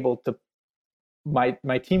not able to.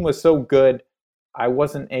 My team was so good, I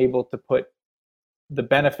wasn't able to put the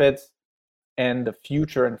benefits and the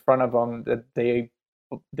future in front of them that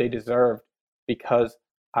they deserved, because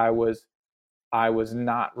I was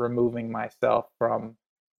not removing myself from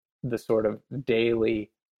the sort of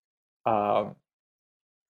daily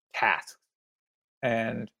tasks.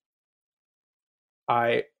 And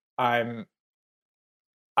I've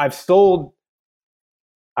sold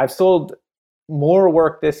more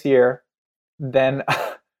work this year than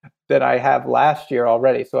than I have last year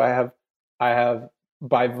already. So I have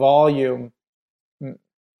by volume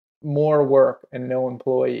more work and no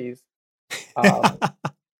employees.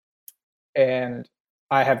 And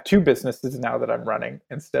I have 2 businesses now that I'm running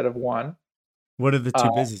instead of one. What are the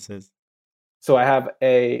 2 businesses? So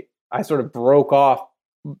I sort of broke off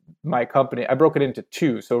my company. I broke it into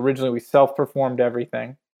 2. So originally we self-performed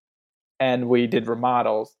everything and we did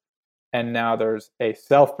remodels. And now there's a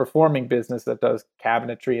self-performing business that does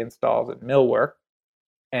cabinetry installs and millwork.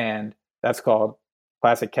 And that's called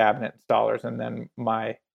Classic Cabinet Installers. And then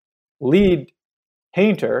my lead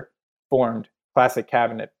painter formed Classic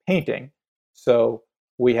Cabinet Painting. So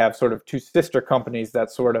we have sort of 2 sister companies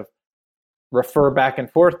that sort of refer back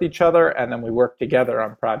and forth to each other, and then we work together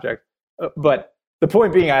on projects. But the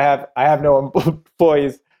point being, I have no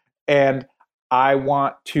employees, and I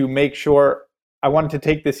want to make sure. I wanted to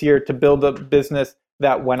take this year to build a business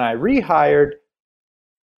that when I rehired,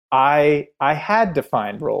 I had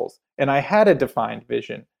defined roles and I had a defined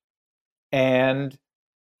vision, and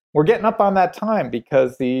we're getting up on that time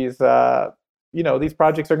because these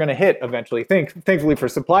projects are going to hit eventually. Thankfully for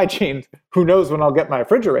supply chains, who knows when I'll get my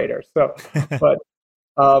refrigerator. So, but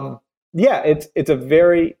yeah, it's a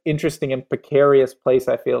very interesting and precarious place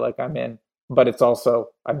I feel like I'm in. But it's also,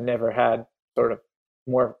 I've never had sort of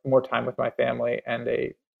more time with my family and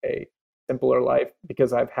a simpler life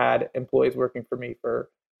because I've had employees working for me for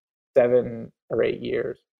 7 or 8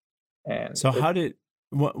 years. And so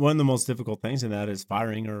one of the most difficult things in that is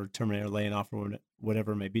firing or terminating or laying off or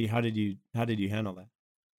whatever it may be. How did you handle that?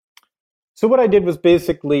 So what I did was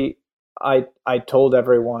basically I told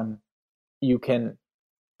everyone,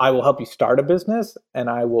 I will help you start a business and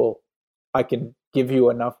I can give you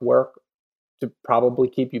enough work to probably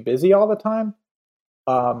keep you busy all the time.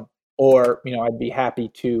 Or, I'd be happy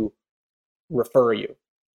to refer you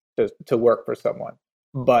to work for someone.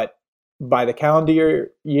 But by the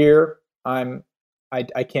calendar year, I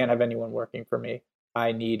can't have anyone working for me.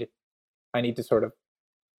 I need to sort of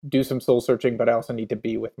do some soul searching, but I also need to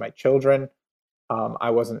be with my children. I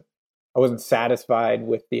wasn't satisfied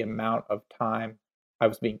with the amount of time I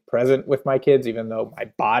was being present with my kids, even though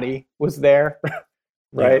my body was there.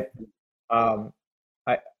 Right. Yeah.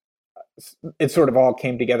 It sort of all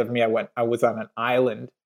came together for me. I was on an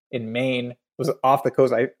island in Maine, was off the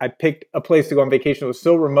coast. I picked a place to go on vacation. It was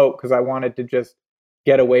so remote because I wanted to just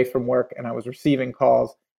get away from work, and I was receiving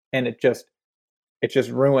calls, and it just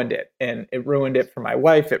ruined it. And it ruined it for my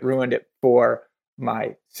wife. It ruined it for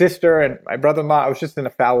my sister and my brother-in-law. I was just in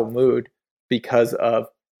a foul mood because of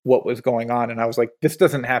what was going on. And I was like, this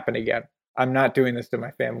doesn't happen again. I'm not doing this to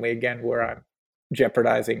my family again, where I'm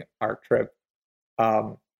jeopardizing our trip.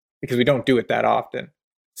 Because we don't do it that often.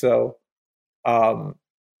 So, I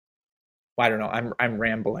don't know. I'm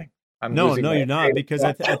rambling. No, you're not, because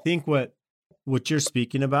I think what you're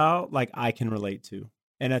speaking about, like, I can relate to,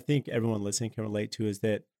 and I think everyone listening can relate to, is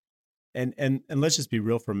that, and let's just be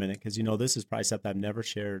real for a minute, because this is probably something I've never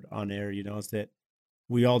shared on air. Is that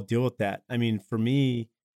we all deal with that. I mean, for me,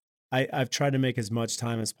 I've tried to make as much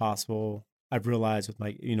time as possible. I've realized with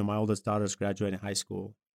my my oldest daughter's graduating high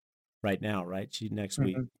school right now, right? She next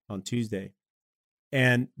week on Tuesday,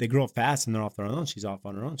 and they grow up fast and they're off their own. She's off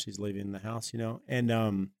on her own. She's leaving the house,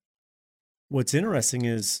 and what's interesting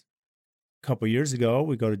is a couple of years ago,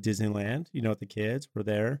 we go to Disneyland, with the kids, we're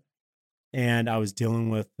there, and I was dealing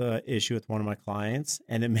with an issue with one of my clients,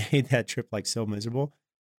 and it made that trip like so miserable.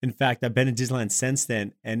 In fact, I've been in Disneyland since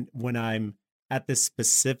then. And when I'm at this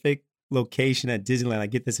specific location at Disneyland, I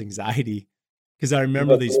get this anxiety, because I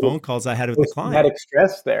remember these phone calls I had with the client. Traumatic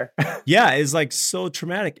stress there. Yeah, it's like so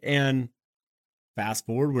traumatic. And fast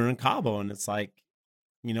forward, we're in Cabo, and it's like,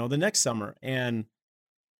 the next summer. And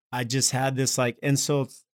I just had this and so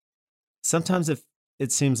sometimes if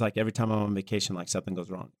it seems like every time I'm on vacation, like something goes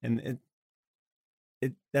wrong. And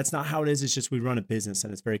that's not how it is. It's just we run a business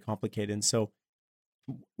and it's very complicated. And so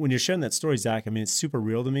when you're sharing that story, Zach, I mean, it's super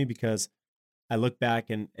real to me, because I look back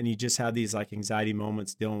and you just have these anxiety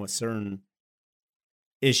moments dealing with certain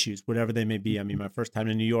issues, whatever they may be. I mean, my first time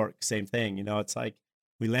in New York, same thing. It's like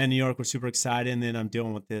we land in New York, we're super excited, and then I'm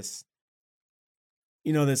dealing with this,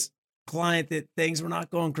 this client that things were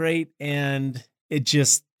not going great, and it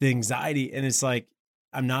just, the anxiety, and it's like,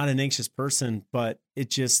 I'm not an anxious person, but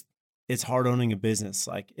it's hard owning a business.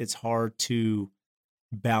 Like, it's hard to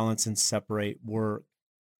balance and separate work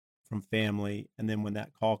from family. And then when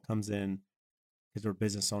that call comes in, because we're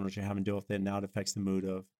business owners, you're having to deal with it. Now it affects the mood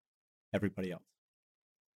of everybody else.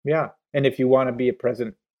 Yeah. And if you want to be a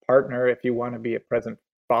present partner, if you want to be a present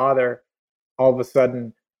father, all of a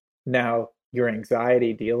sudden now your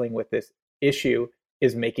anxiety dealing with this issue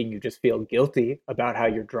is making you just feel guilty about how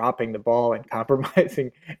you're dropping the ball and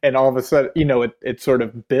compromising. And all of a sudden, it sort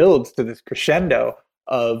of builds to this crescendo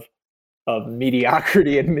of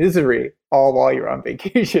mediocrity and misery, all while you're on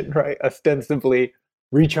vacation, right? Ostensibly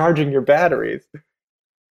recharging your batteries.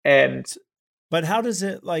 But how does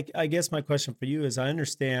it, like, I guess my question for you is, I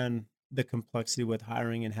understand the complexity with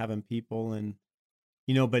hiring and having people and,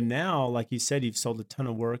 but now, like you said, you've sold a ton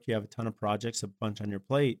of work, you have a ton of projects, a bunch on your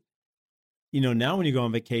plate. Now when you go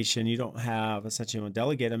on vacation, you don't have essentially a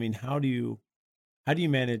delegate. I mean, how do you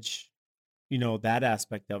manage, that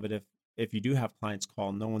aspect of it? If you do have clients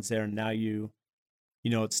call, no one's there, and now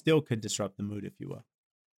it still could disrupt the mood, if you will.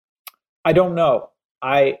 I don't know.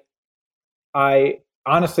 I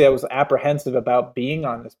honestly, I was apprehensive about being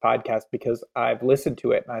on this podcast because I've listened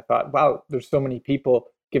to it and I thought, wow, there's so many people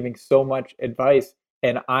giving so much advice.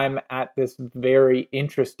 And I'm at this very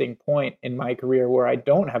interesting point in my career where I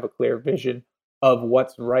don't have a clear vision of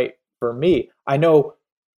what's right for me. I know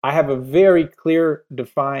I have a very clear,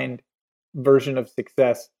 defined version of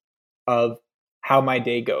success of how my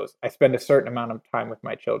day goes. I spend a certain amount of time with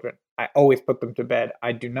my children. I always put them to bed.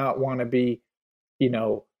 I do not want to be,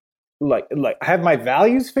 like I have my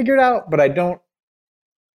values figured out, but I don't.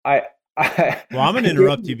 Well, I'm going to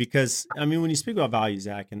interrupt you because, I mean, when you speak about values,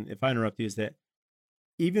 Zach, and if I interrupt you, is that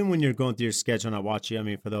even when you're going through your schedule and I watch you, I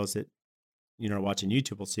mean, for those that, are watching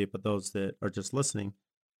YouTube will see it, but those that are just listening,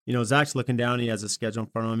 Zach's looking down, he has a schedule in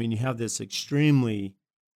front of him. I mean, you have this extremely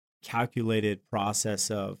calculated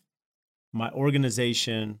process of my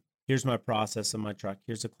organization. Here's my process of my truck.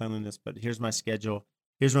 Here's the cleanliness, but here's my schedule.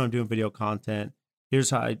 Here's when I'm doing video content.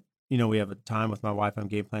 Here's how we have a time with my wife on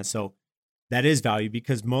game plan. So that is value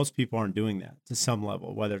because most people aren't doing that to some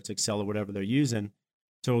level, whether it's Excel or whatever they're using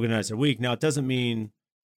to organize their week. Now, it doesn't mean,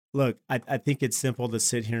 look, I think it's simple to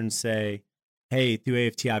sit here and say, hey, through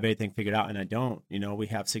AFT, I have everything figured out. And I don't. We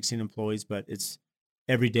have 16 employees, but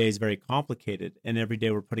every day is very complicated. And every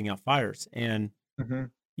day we're putting out fires. And,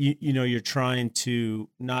 you're trying to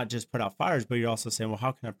not just put out fires, but you're also saying, well,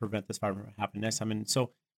 how can I prevent this fire from happening next time? And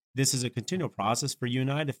so this is a continual process for you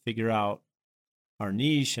and I to figure out our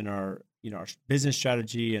niche and our business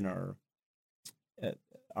strategy and our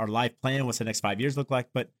life plan. What's the next 5 years look like?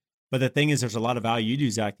 But the thing is, there's a lot of value you do,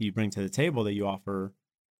 Zach, that you bring to the table that you offer.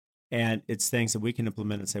 And it's things that we can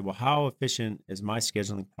implement and say, well, how efficient is my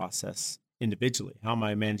scheduling process individually? How am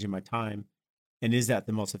I managing my time? And is that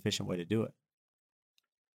the most efficient way to do it?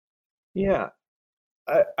 Yeah,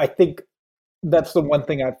 I think that's the one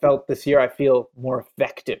thing I felt this year. I feel more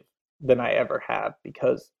effective than I ever have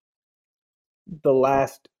because the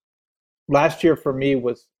last year for me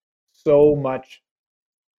was so much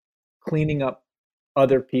cleaning up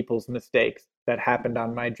other people's mistakes that happened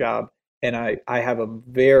on my job. And I have a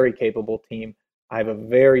very capable team. I have a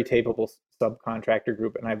very capable subcontractor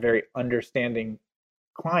group, and I have very understanding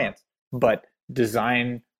clients. But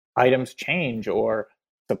design items change or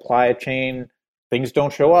supply chain things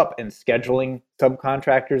don't show up, and scheduling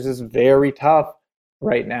subcontractors is very tough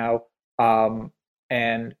right now.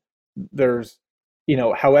 And there's,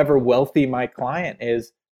 however wealthy my client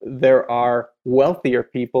is, there are wealthier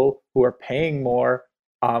people who are paying more.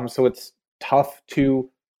 So it's tough to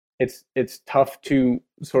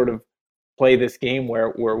sort of play this game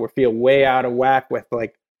where we feel way out of whack with,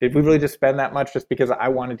 like, did we really just spend that much just because I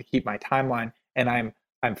wanted to keep my timeline? And I'm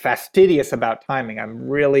fastidious about timing. I'm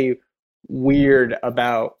really weird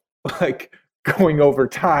about, like, going over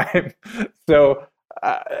time. So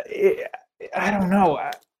I don't know.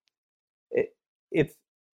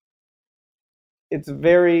 It's a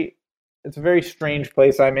very strange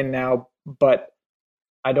place I'm in now, but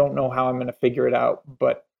I don't know how I'm going to figure it out.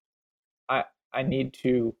 But I need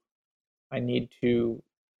to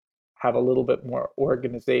have a little bit more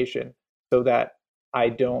organization so that I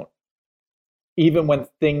don't, even when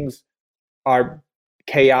things are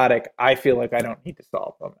chaotic, I feel like I don't need to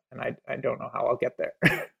solve them, and I don't know how I'll get there.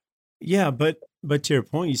 Yeah, but to your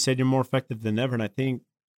point, you said you're more effective than ever, and I think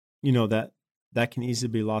that can easily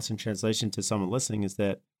be lost in translation to someone listening. Is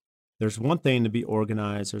that there's one thing to be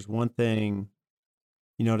organized, there's one thing,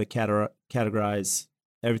 to categorize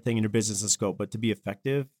everything in your business and scope, but to be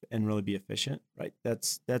effective and really be efficient, right?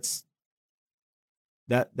 That's that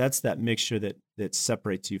mixture that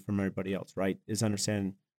separates you from everybody else, right? Is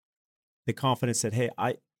understanding the confidence that, hey,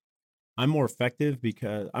 I'm more effective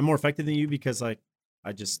than you because, like,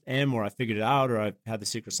 I just am, or I figured it out, or I've had the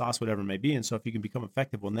secret sauce, whatever it may be. And so if you can become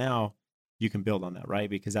effective, well, now you can build on that, right?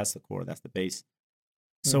 Because that's the core, that's the base.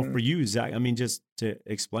 So for you, Zach, I mean, just to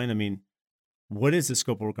explain, I mean, what is the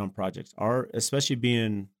scope of work on projects? Especially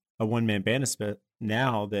being a one-man band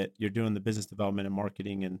now that you're doing the business development and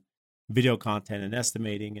marketing and video content and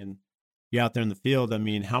estimating, and you're out there in the field. I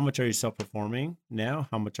mean, how much are you self-performing now?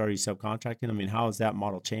 How much are you subcontracting? I mean, how has that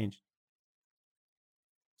model changed?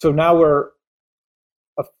 So now we're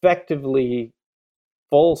effectively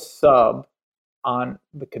full sub on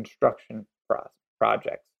the construction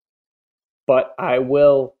projects, but I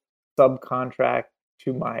will subcontract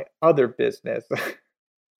to my other business.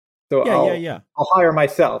 So I'll hire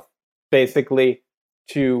myself basically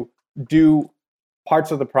to do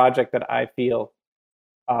parts of the project that I feel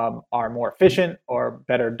are more efficient or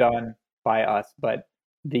better done by us. But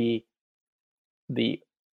the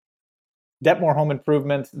Detmore Home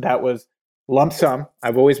Improvements, that was lump sum.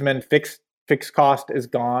 I've always been fixed cost is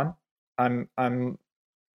gone. I'm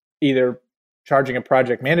either charging a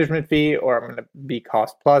project management fee or I'm going to be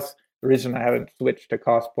cost plus. The reason I haven't switched to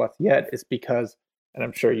cost plus yet is because, and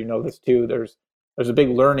I'm sure you know this too, there's a big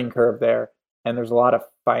learning curve there, and there's a lot of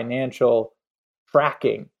financial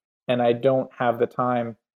tracking, and I don't have the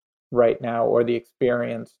time right now or the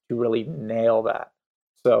experience to really nail that.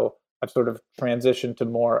 So I've sort of transitioned to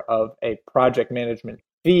more of a project management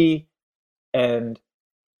fee, and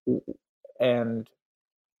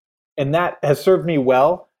that has served me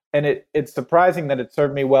well. And it's surprising that it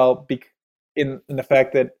served me well in the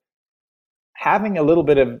fact that having a little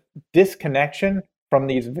bit of disconnection from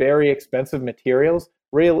these very expensive materials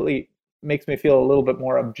really makes me feel a little bit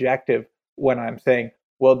more objective when I'm saying,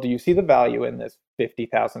 well, do you see the value in this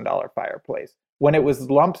 $50,000 fireplace? When it was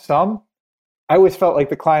lump sum, I always felt like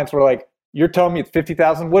the clients were like, you're telling me it's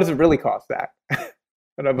 $50,000? What does it really cost that?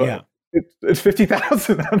 And I'm like, it's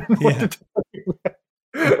 $50,000. I don't know what to tell you.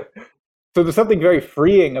 So there's something very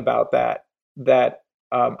freeing about that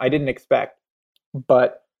I didn't expect.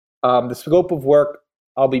 But the scope of work,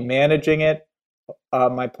 I'll be managing it.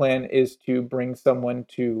 My plan is to bring someone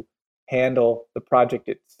to handle the project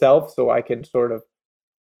itself so I can sort of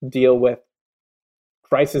deal with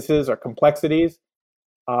crises or complexities,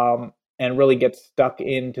 and really get stuck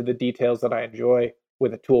into the details that I enjoy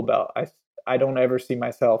with a tool belt. I don't ever see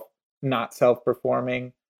myself not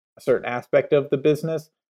self-performing a certain aspect of the business,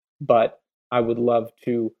 but I would love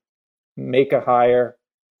to make a hire,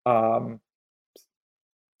 someone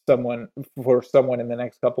in the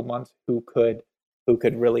next couple months who could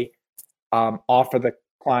really offer the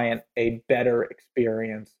client a better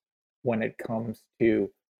experience when it comes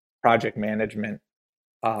to project management.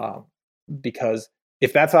 Because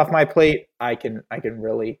if that's off my plate, I can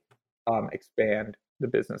really expand the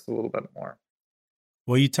business a little bit more.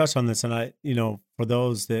 Well, you touched on this, and for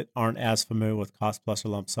those that aren't as familiar with cost plus or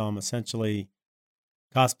lump sum, essentially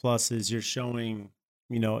cost plus is you're showing,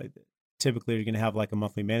 typically you're going to have like a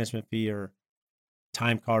monthly management fee or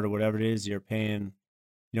time card or whatever it is you're paying,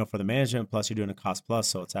 for the management, plus you're doing a cost plus.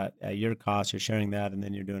 So it's at your cost, you're sharing that, and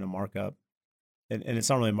then you're doing a markup. And it's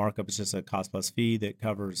not really a markup, it's just a cost plus fee that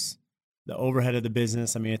covers the overhead of the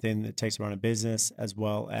business. I mean, anything that takes around a business, as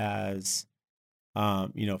well as,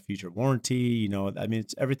 future warranty,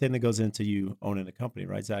 it's everything that goes into you owning a company,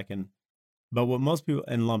 right, Zach? But what most people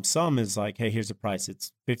in lump sum is like, hey, here's the price.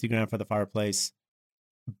 It's $50,000 for the fireplace,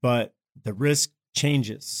 but the risk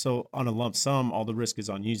changes. So on a lump sum, all the risk is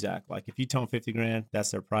on you, Zach. Like if you tell them $50,000,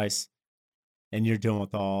 that's their price, and you're dealing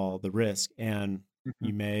with all the risk. And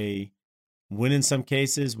you may win in some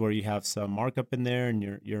cases where you have some markup in there,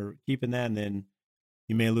 and you're keeping that, and then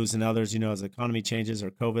you may lose in others, as the economy changes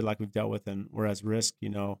or COVID, like we've dealt with. And whereas risk,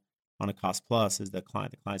 on a cost plus is the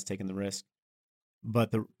client's taking the risk,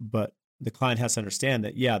 but the client has to understand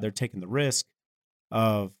that, they're taking the risk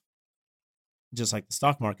of, just like the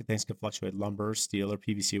stock market, things can fluctuate, lumber, steel, or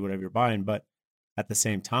PVC, whatever you're buying. But at the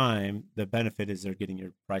same time, the benefit is they're getting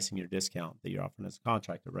your pricing, your discount that you're offering as a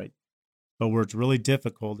contractor, right? But where it's really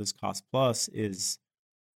difficult is cost plus is,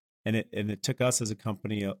 and it took us as a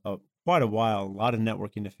company quite a while, a lot of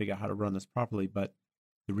networking to figure out how to run this properly. But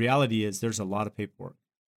the reality is there's a lot of paperwork,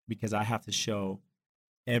 because I have to show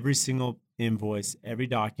every single invoice, every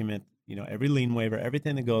document, every lien waiver,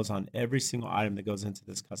 everything that goes on every single item that goes into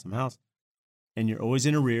this custom house. And you're always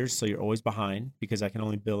in arrears, so you're always behind, because I can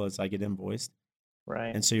only bill as I get invoiced.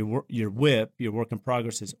 Right. And so your WIP, your work in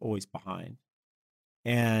progress, is always behind.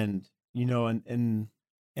 And and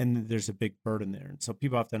there's a big burden there. And so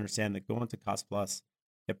people have to understand that going to cost plus,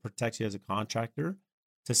 it protects you as a contractor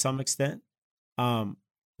to some extent.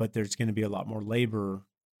 But there's going to be a lot more labor,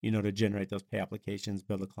 to generate those pay applications,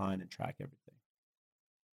 build a client, and track everything.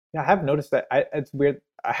 Yeah, I have noticed that. It's weird.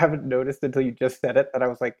 I haven't noticed until you just said it that I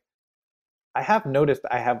was like, I have noticed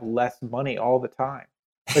I have less money all the time.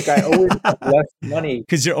 Like I always have less money.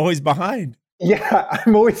 Because you're always behind. Yeah,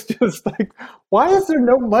 I'm always just like, why is there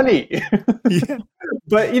no money? Yeah.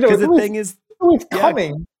 But the thing is, always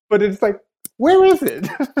coming. but it's like, where is it?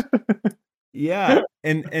 Yeah.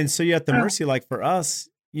 And so you're at the mercy, like for us,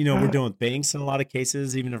 we're dealing with banks in a lot of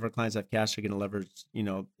cases. Even if our clients have cash, they're going to leverage,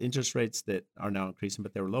 interest rates that are now increasing,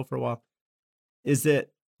 but they were low for a while. Is that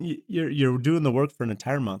you're doing the work for an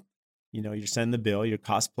entire month. You're sending the bill. Your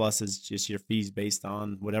cost plus is just your fees based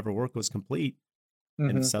on whatever work was complete.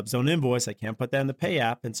 And if subs don't invoice, I can't put that in the pay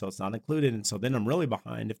app, and so it's not included. And so then I'm really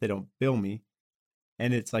behind if they don't bill me.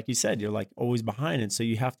 And it's like you said, you're like always behind, and so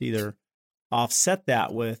you have to either offset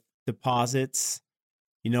that with deposits,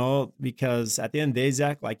 because at the end of the day,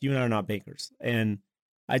 Zach, like you and I are not bankers. And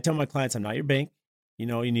I tell my clients, I'm not your bank.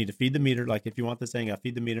 You need to feed the meter. Like if you want this thing, I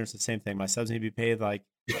feed the meter. It's the same thing. My subs need to be paid. Like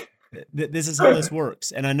this is how this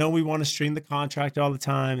works. And I know we want to string the contract all the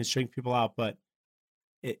time and string people out, but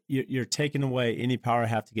you're taking away any power I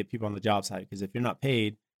have to get people on the job site. Because if you're not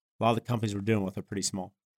paid, a lot of the companies we're dealing with are pretty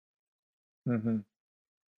small. Mm-hmm.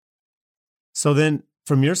 So then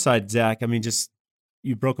from your side, Zach, I mean, just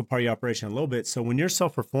you broke apart your operation a little bit. So when you're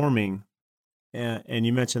self-performing, and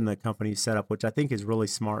you mentioned the company setup, which I think is really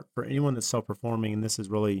smart for anyone that's self-performing, and this is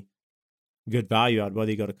really good value out, whether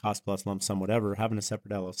you go to cost plus, lump sum, whatever, having a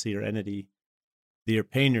separate LLC or entity that you're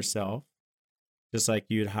paying yourself, just like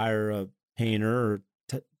you'd hire a painter or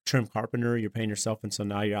trim carpenter, you're paying yourself. And so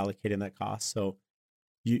now you're allocating that cost. So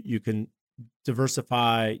you can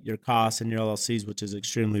diversify your costs and your LLCs, which is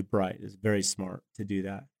extremely bright. It's very smart to do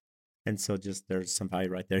that. And so just there's some value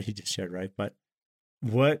right there you just shared, right? But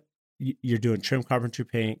what you're doing, trim, carpentry,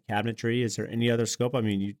 paint, cabinetry, is there any other scope? I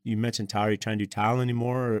mean, you mentioned tile. Are you trying to do tile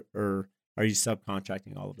anymore, or are you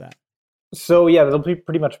subcontracting all of that? So yeah, it'll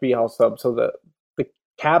pretty much be all sub. So the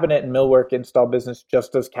cabinet and millwork install business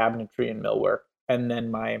just does cabinetry and millwork. And then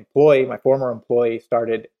my former employee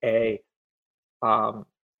started a,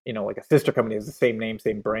 like a sister company. It's the same name,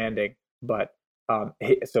 same branding, but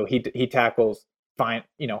he tackles fine,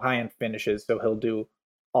 high-end finishes. So he'll do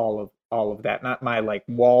all of that. Not my like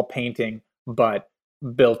wall painting, but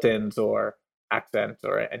built-ins or accents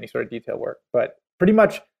or any sort of detail work. But pretty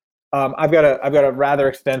much, I've got a rather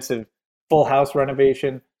extensive full house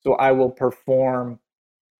renovation. So I will perform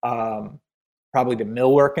probably the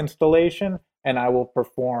millwork installation, and I will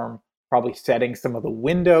perform probably setting some of the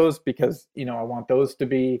windows because I want those to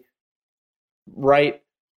be right.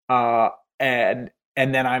 And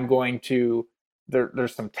then I'm going to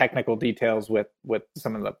there's some technical details with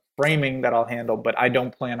some of the framing that I'll handle, but I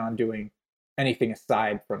don't plan on doing anything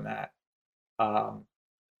aside from that.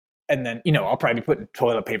 And then I'll probably be putting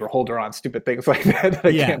toilet paper holder on, stupid things like that.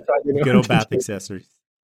 Good old bath accessories.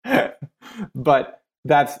 But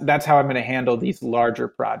that's how I'm going to handle these larger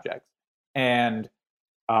projects, and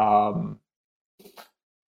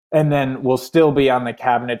then we'll still be on the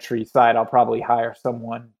cabinetry side. I'll probably hire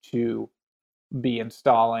someone to be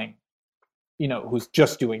installing, who's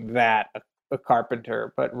just doing that, a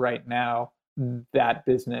carpenter. But right now, that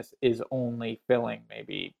business is only filling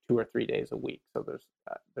maybe 2 or 3 days a week. So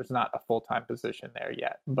there's not a full-time position there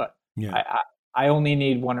yet. But yeah. I only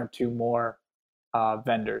need 1 or 2 more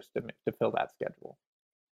vendors to fill that schedule.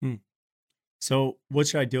 So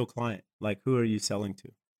what's your ideal client? Like, who are you selling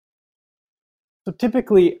to? So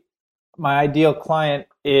typically, my ideal client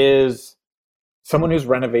is someone who's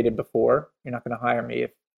renovated before. You're not going to hire me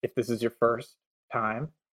if this is your first time.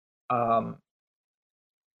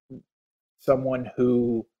 Someone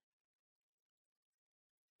who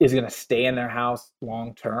is going to stay in their house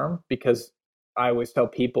long term, because I always tell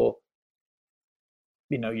people,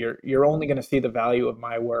 you're only going to see the value of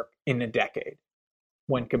my work in a decade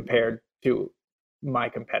when compared to my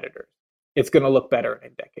competitors. It's going to look better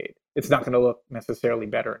in a decade. It's not going to look necessarily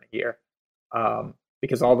better in a year,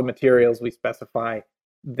 because all the materials we specify,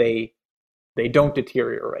 they don't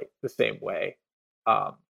deteriorate the same way.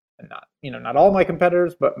 And not all my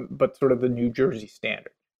competitors, but sort of the New Jersey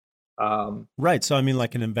standard. Right. So I mean,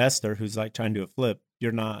 like an investor who's like trying to do a flip,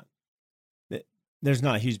 there's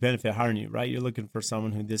not a huge benefit hiring you, right? You're looking for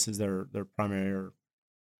someone who this is their primary or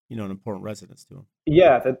an important residence to them.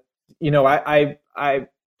 Yeah, I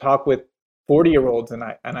talk with 40-year-olds and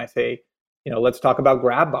I say, let's talk about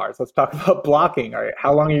grab bars. Let's talk about blocking. Or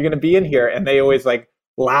how long are you going to be in here? And they always like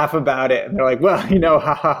laugh about it. And they're like, well,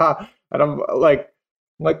 ha ha ha. And I'm like,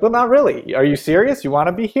 well, not really. Are you serious? You want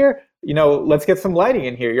to be here? Let's get some lighting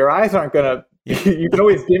in here. Your eyes aren't going to, you can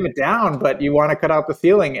always dim it down, but you want to cut out the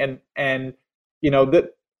ceiling. And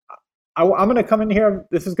that I'm going to come in here.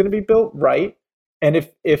 This is going to be built right. And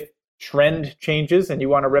if trend changes and you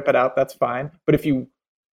want to rip it out, that's fine. But if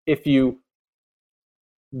you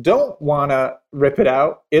don't want to rip it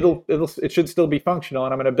out, it should still be functional,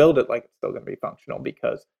 and I'm going to build it like it's still going to be functional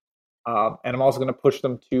because, and I'm also going to push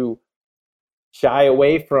them to shy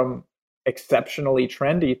away from exceptionally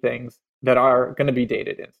trendy things that are going to be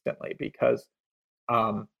dated instantly because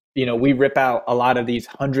we rip out a lot of these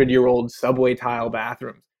 100-year-old subway tile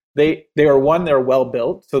bathrooms. They're well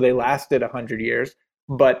built, so they lasted 100 years,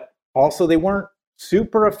 but also they weren't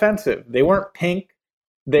super offensive. They weren't pink.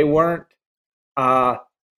 They weren't loud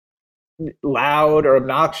or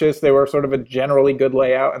obnoxious. They were sort of a generally good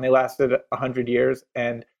layout, and they lasted 100 years.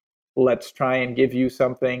 And let's try and give you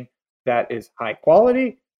something that is high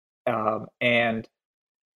quality, and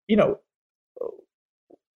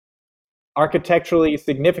architecturally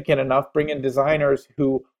significant enough. Bring in designers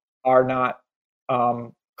who are not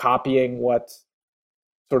copying what's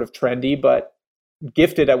sort of trendy, but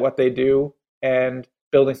gifted at what they do, and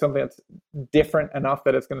building something that's different enough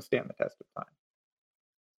that it's going to stand the test of time.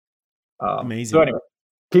 Amazing. So anyway,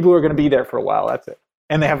 people are going to be there for a while. That's it,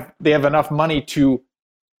 and they have enough money to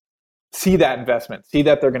see that investment, see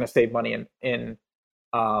that they're going to save money in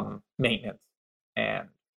maintenance, and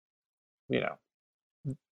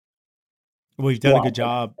Well, you've done a good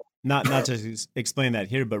job, not just explaining that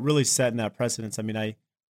here, but really setting that precedence. I mean,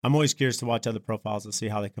 I'm always curious to watch other profiles to see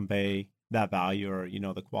how they convey that value or,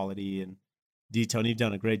 the quality and detail. And you've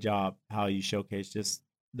done a great job how you showcase just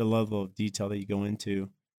the level of detail that you go into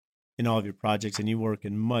in all of your projects. And you work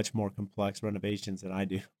in much more complex renovations than I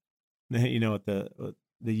do, at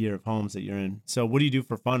the year of homes that you're in. So what do you do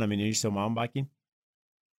for fun? I mean, are you still mountain biking?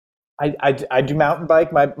 I do mountain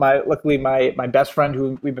bike. Luckily my best friend,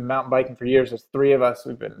 who we've been mountain biking for years, there's three of us.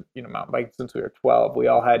 We've been mountain biking since we were 12. We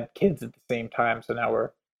all had kids at the same time, so now we're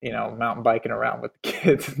mountain biking around with the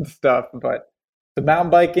kids and stuff. But the mountain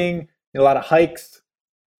biking, a lot of hikes,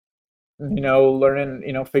 learning,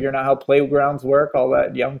 figuring out how playgrounds work, all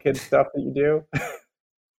that young kid stuff that you do.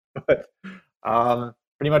 But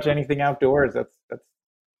pretty much anything outdoors. That's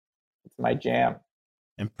my jam.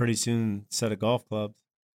 And pretty soon, set of golf clubs.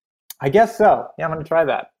 I guess so. Yeah, I'm going to try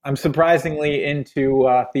that. I'm surprisingly into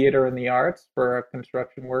theater and the arts for a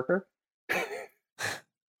construction worker.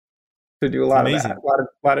 To do a lot of that,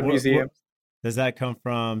 a lot of museums. Does that come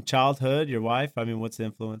from childhood? Your wife? I mean, what's the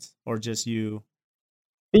influence, or just you?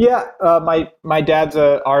 Yeah, my dad's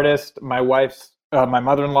an artist. My wife's my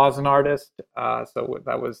mother-in-law's an artist. So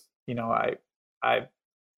that was I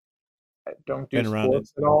don't do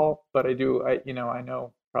sports at all, but I do. I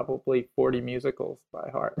know probably 40 musicals by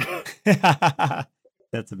heart.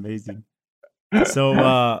 That's amazing.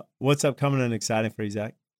 So what's upcoming and exciting for you,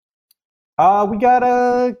 Zach? We got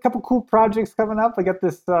a couple cool projects coming up. I got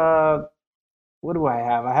this, what do I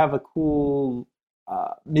have? I have a cool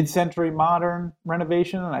mid-century modern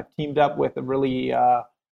renovation, and I've teamed up with a really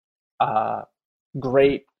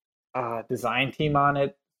great design team on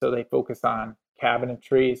it. So they focus on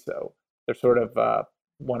cabinetry. So they're sort of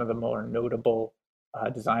one of the more notable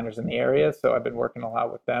designers in the area. So I've been working a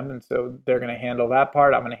lot with them, and so they're going to handle that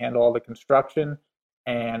part. I'm going to handle all the construction,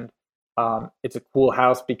 and it's a cool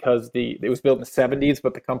house because it was built in the 70s,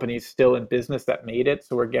 but the company's still in business that made it.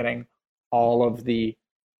 So we're getting all of the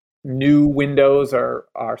new windows are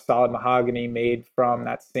solid mahogany made from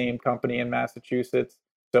that same company in Massachusetts.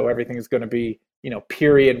 So everything is going to be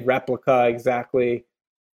period replica exactly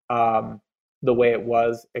the way it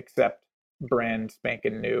was, except brand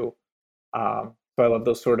spanking new. So I love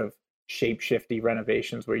those sort of shape-shifty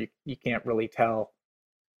renovations where you can't really tell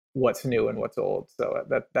what's new and what's old. So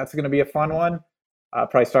that's going to be a fun one.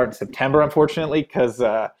 Probably start in September, unfortunately, because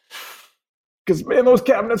man, those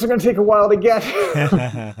cabinets are going to take a while to get.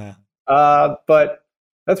 But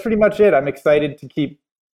that's pretty much it. I'm excited to keep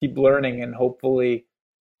learning and hopefully,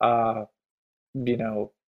 maybe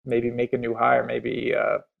make a new hire, maybe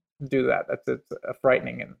do that. It's a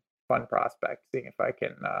frightening and fun prospect, seeing if I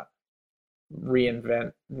can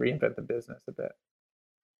reinvent the business a bit.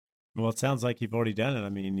 Well, it sounds like you've already done it. I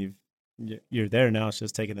mean, you're there now. It's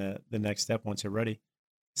just taking the next step once you're ready.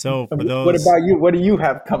 So for those, what about you? What do you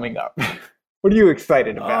have coming up? What are you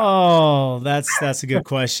excited about? Oh, that's a good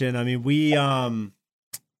question. I mean, we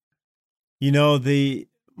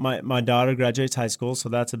my daughter graduates high school, so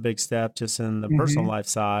that's a big step just in the personal life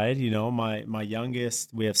side. My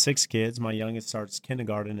youngest, we have 6 kids. My youngest starts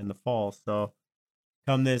kindergarten in the fall. So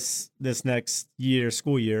come this next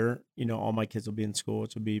school year, all my kids will be in school,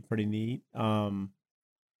 which will be pretty neat.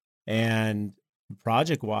 And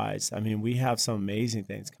project wise, I mean, we have some amazing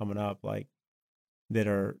things coming up, like that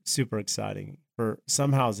are super exciting. For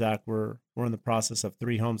somehow, Zach, we're in the process of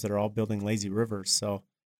 3 homes that are all building lazy rivers. So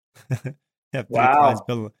have 3 clients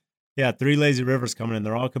building. Yeah, 3 lazy rivers coming in.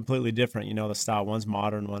 They're all completely different. The style. One's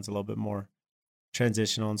modern, one's a little bit more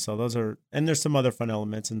transitional. And so and there's some other fun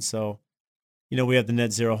elements. And so, we have the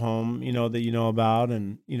net zero home, that about,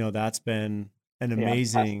 and, that's been an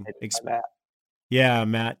amazing experience. Yeah,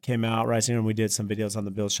 Matt came out, Rising, and we did some videos on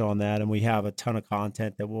the Bill Show on that, and we have a ton of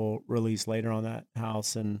content that we'll release later on that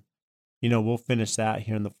house, and we'll finish that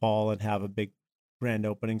here in the fall and have a big grand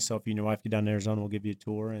opening. So if you and your wife get down to Arizona, we'll give you a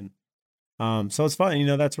tour, and so it's fun.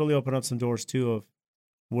 That's really opened up some doors too of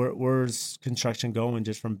where's construction going,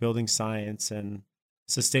 just from building science and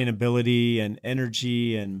sustainability and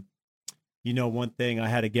energy. And one thing, I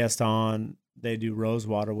had a guest on, they do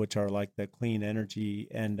Rosewater, which are like the clean energy,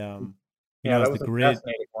 and that was a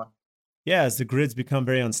fascinating one. Yeah, as the grids become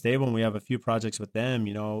very unstable, and we have a few projects with them,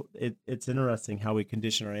 it's interesting how we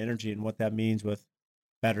condition our energy and what that means with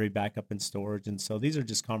battery backup and storage. And so these are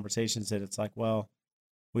just conversations that it's like, well,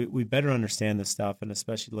 we better understand this stuff, and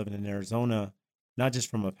especially living in Arizona, not just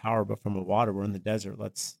from a power, but from a water. We're in the desert.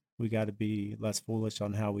 We got to be less foolish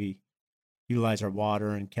on how we utilize our water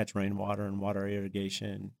and catch rainwater and water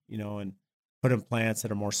irrigation, and put in plants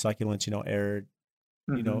that are more succulent, arid,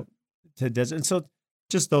 to desert. And so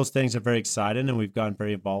just those things are very exciting, and we've gotten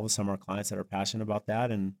very involved with some of our clients that are passionate about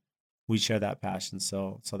that, and we share that passion.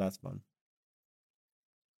 So that's fun.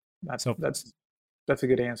 That's a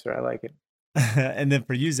good answer. I like it. And then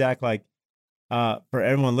for you, Zach, for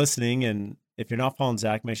everyone listening, and if you're not following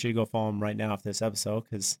Zach, make sure you go follow him right now after this episode,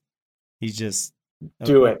 because he's just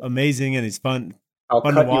amazing, and he's fun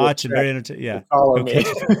to watch and very entertaining. Yeah. Follow me.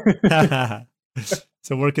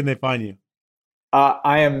 So where can they find you?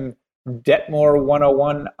 I am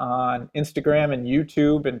Detmore101 on Instagram and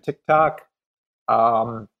YouTube and TikTok.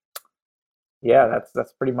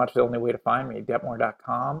 That's pretty much the only way to find me,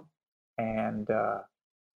 detmore.com. And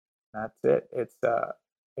that's it. It's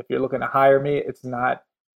if you're looking to hire me, it's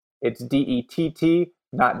DETT,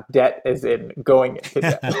 not debt as in going into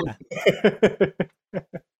debt.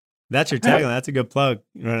 That's your tagline. That's a good plug.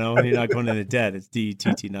 When you're not going into debt, it's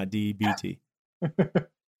DETT, not DEBT.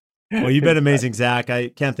 Well, you've been amazing, Zach. I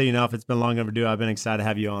can't thank you enough. It's been long overdue. I've been excited to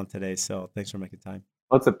have you on today. So thanks for making time.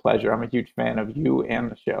 Well, it's a pleasure. I'm a huge fan of you and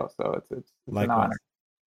the show. So it's an honor.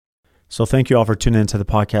 So thank you all for tuning into the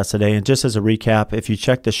podcast today. And just as a recap, if you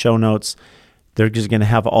check the show notes, they're just going to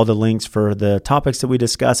have all the links for the topics that we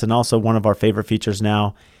discuss. And also one of our favorite features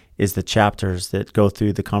now is the chapters that go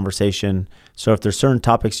through the conversation. So if there's certain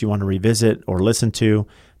topics you want to revisit or listen to,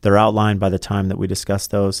 they're outlined by the time that we discuss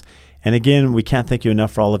those. And again, we can't thank you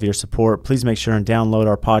enough for all of your support. Please make sure and download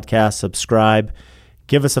our podcast, subscribe,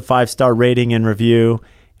 give us a 5-star rating and review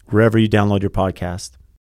wherever you download your podcast.